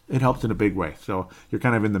helps. It helps in a big way. So you're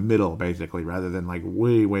kind of in the middle, basically, rather than like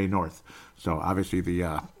way, way north. So obviously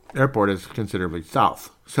the airport is considerably south.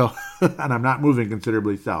 So, and I'm not moving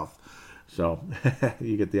considerably south. So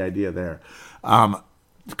you get the idea there.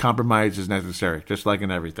 Compromise is necessary, just like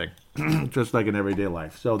in everything, just like in everyday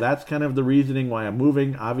life. So that's kind of the reasoning why I'm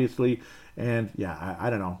moving, obviously. And yeah,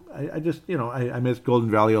 I don't know. I just, I miss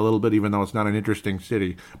Golden Valley a little bit, even though it's not an interesting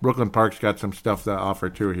city. Brooklyn Park's got some stuff to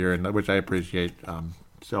offer too here, and which I appreciate.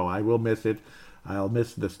 So I will miss it. I'll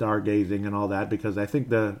miss the stargazing and all that, because I think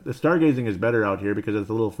the stargazing is better out here because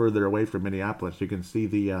it's a little further away from Minneapolis. You can see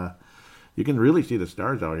you can really see the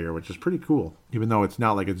stars out here, which is pretty cool, even though it's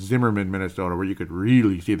not like it's Zimmerman, Minnesota, where you could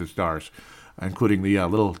really see the stars, including the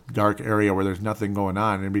little dark area where there's nothing going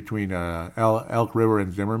on in between Elk River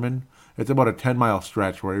and Zimmerman. It's about a 10-mile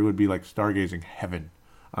stretch where it would be like stargazing heaven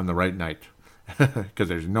on the right night because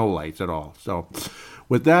there's no lights at all. So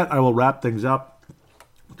with that, I will wrap things up.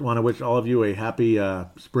 I want to wish all of you a happy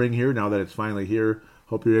spring here now that it's finally here.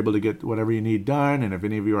 Hope you're able to get whatever you need done. And if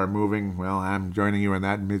any of you are moving, well, I'm joining you in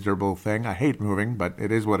that miserable thing. I hate moving, but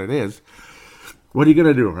it is what it is. What are you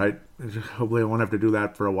going to do, right? Hopefully I won't have to do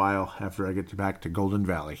that for a while after I get back to Golden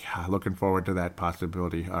Valley. Looking forward to that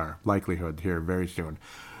possibility or likelihood here very soon.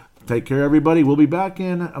 Take care, everybody. We'll be back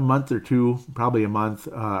in a month or two, probably a month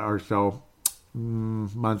or so.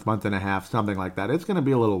 Month and a half, something like that. It's going to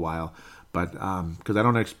be a little while. But because I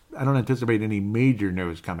don't anticipate any major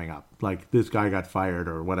news coming up, like this guy got fired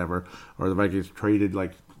or whatever, or the Vikings traded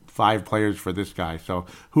like 5 players for this guy. So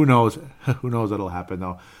who knows? Who knows what'll happen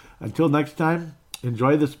though? Until next time,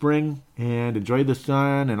 enjoy the spring and enjoy the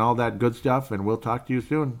sun and all that good stuff, and we'll talk to you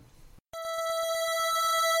soon.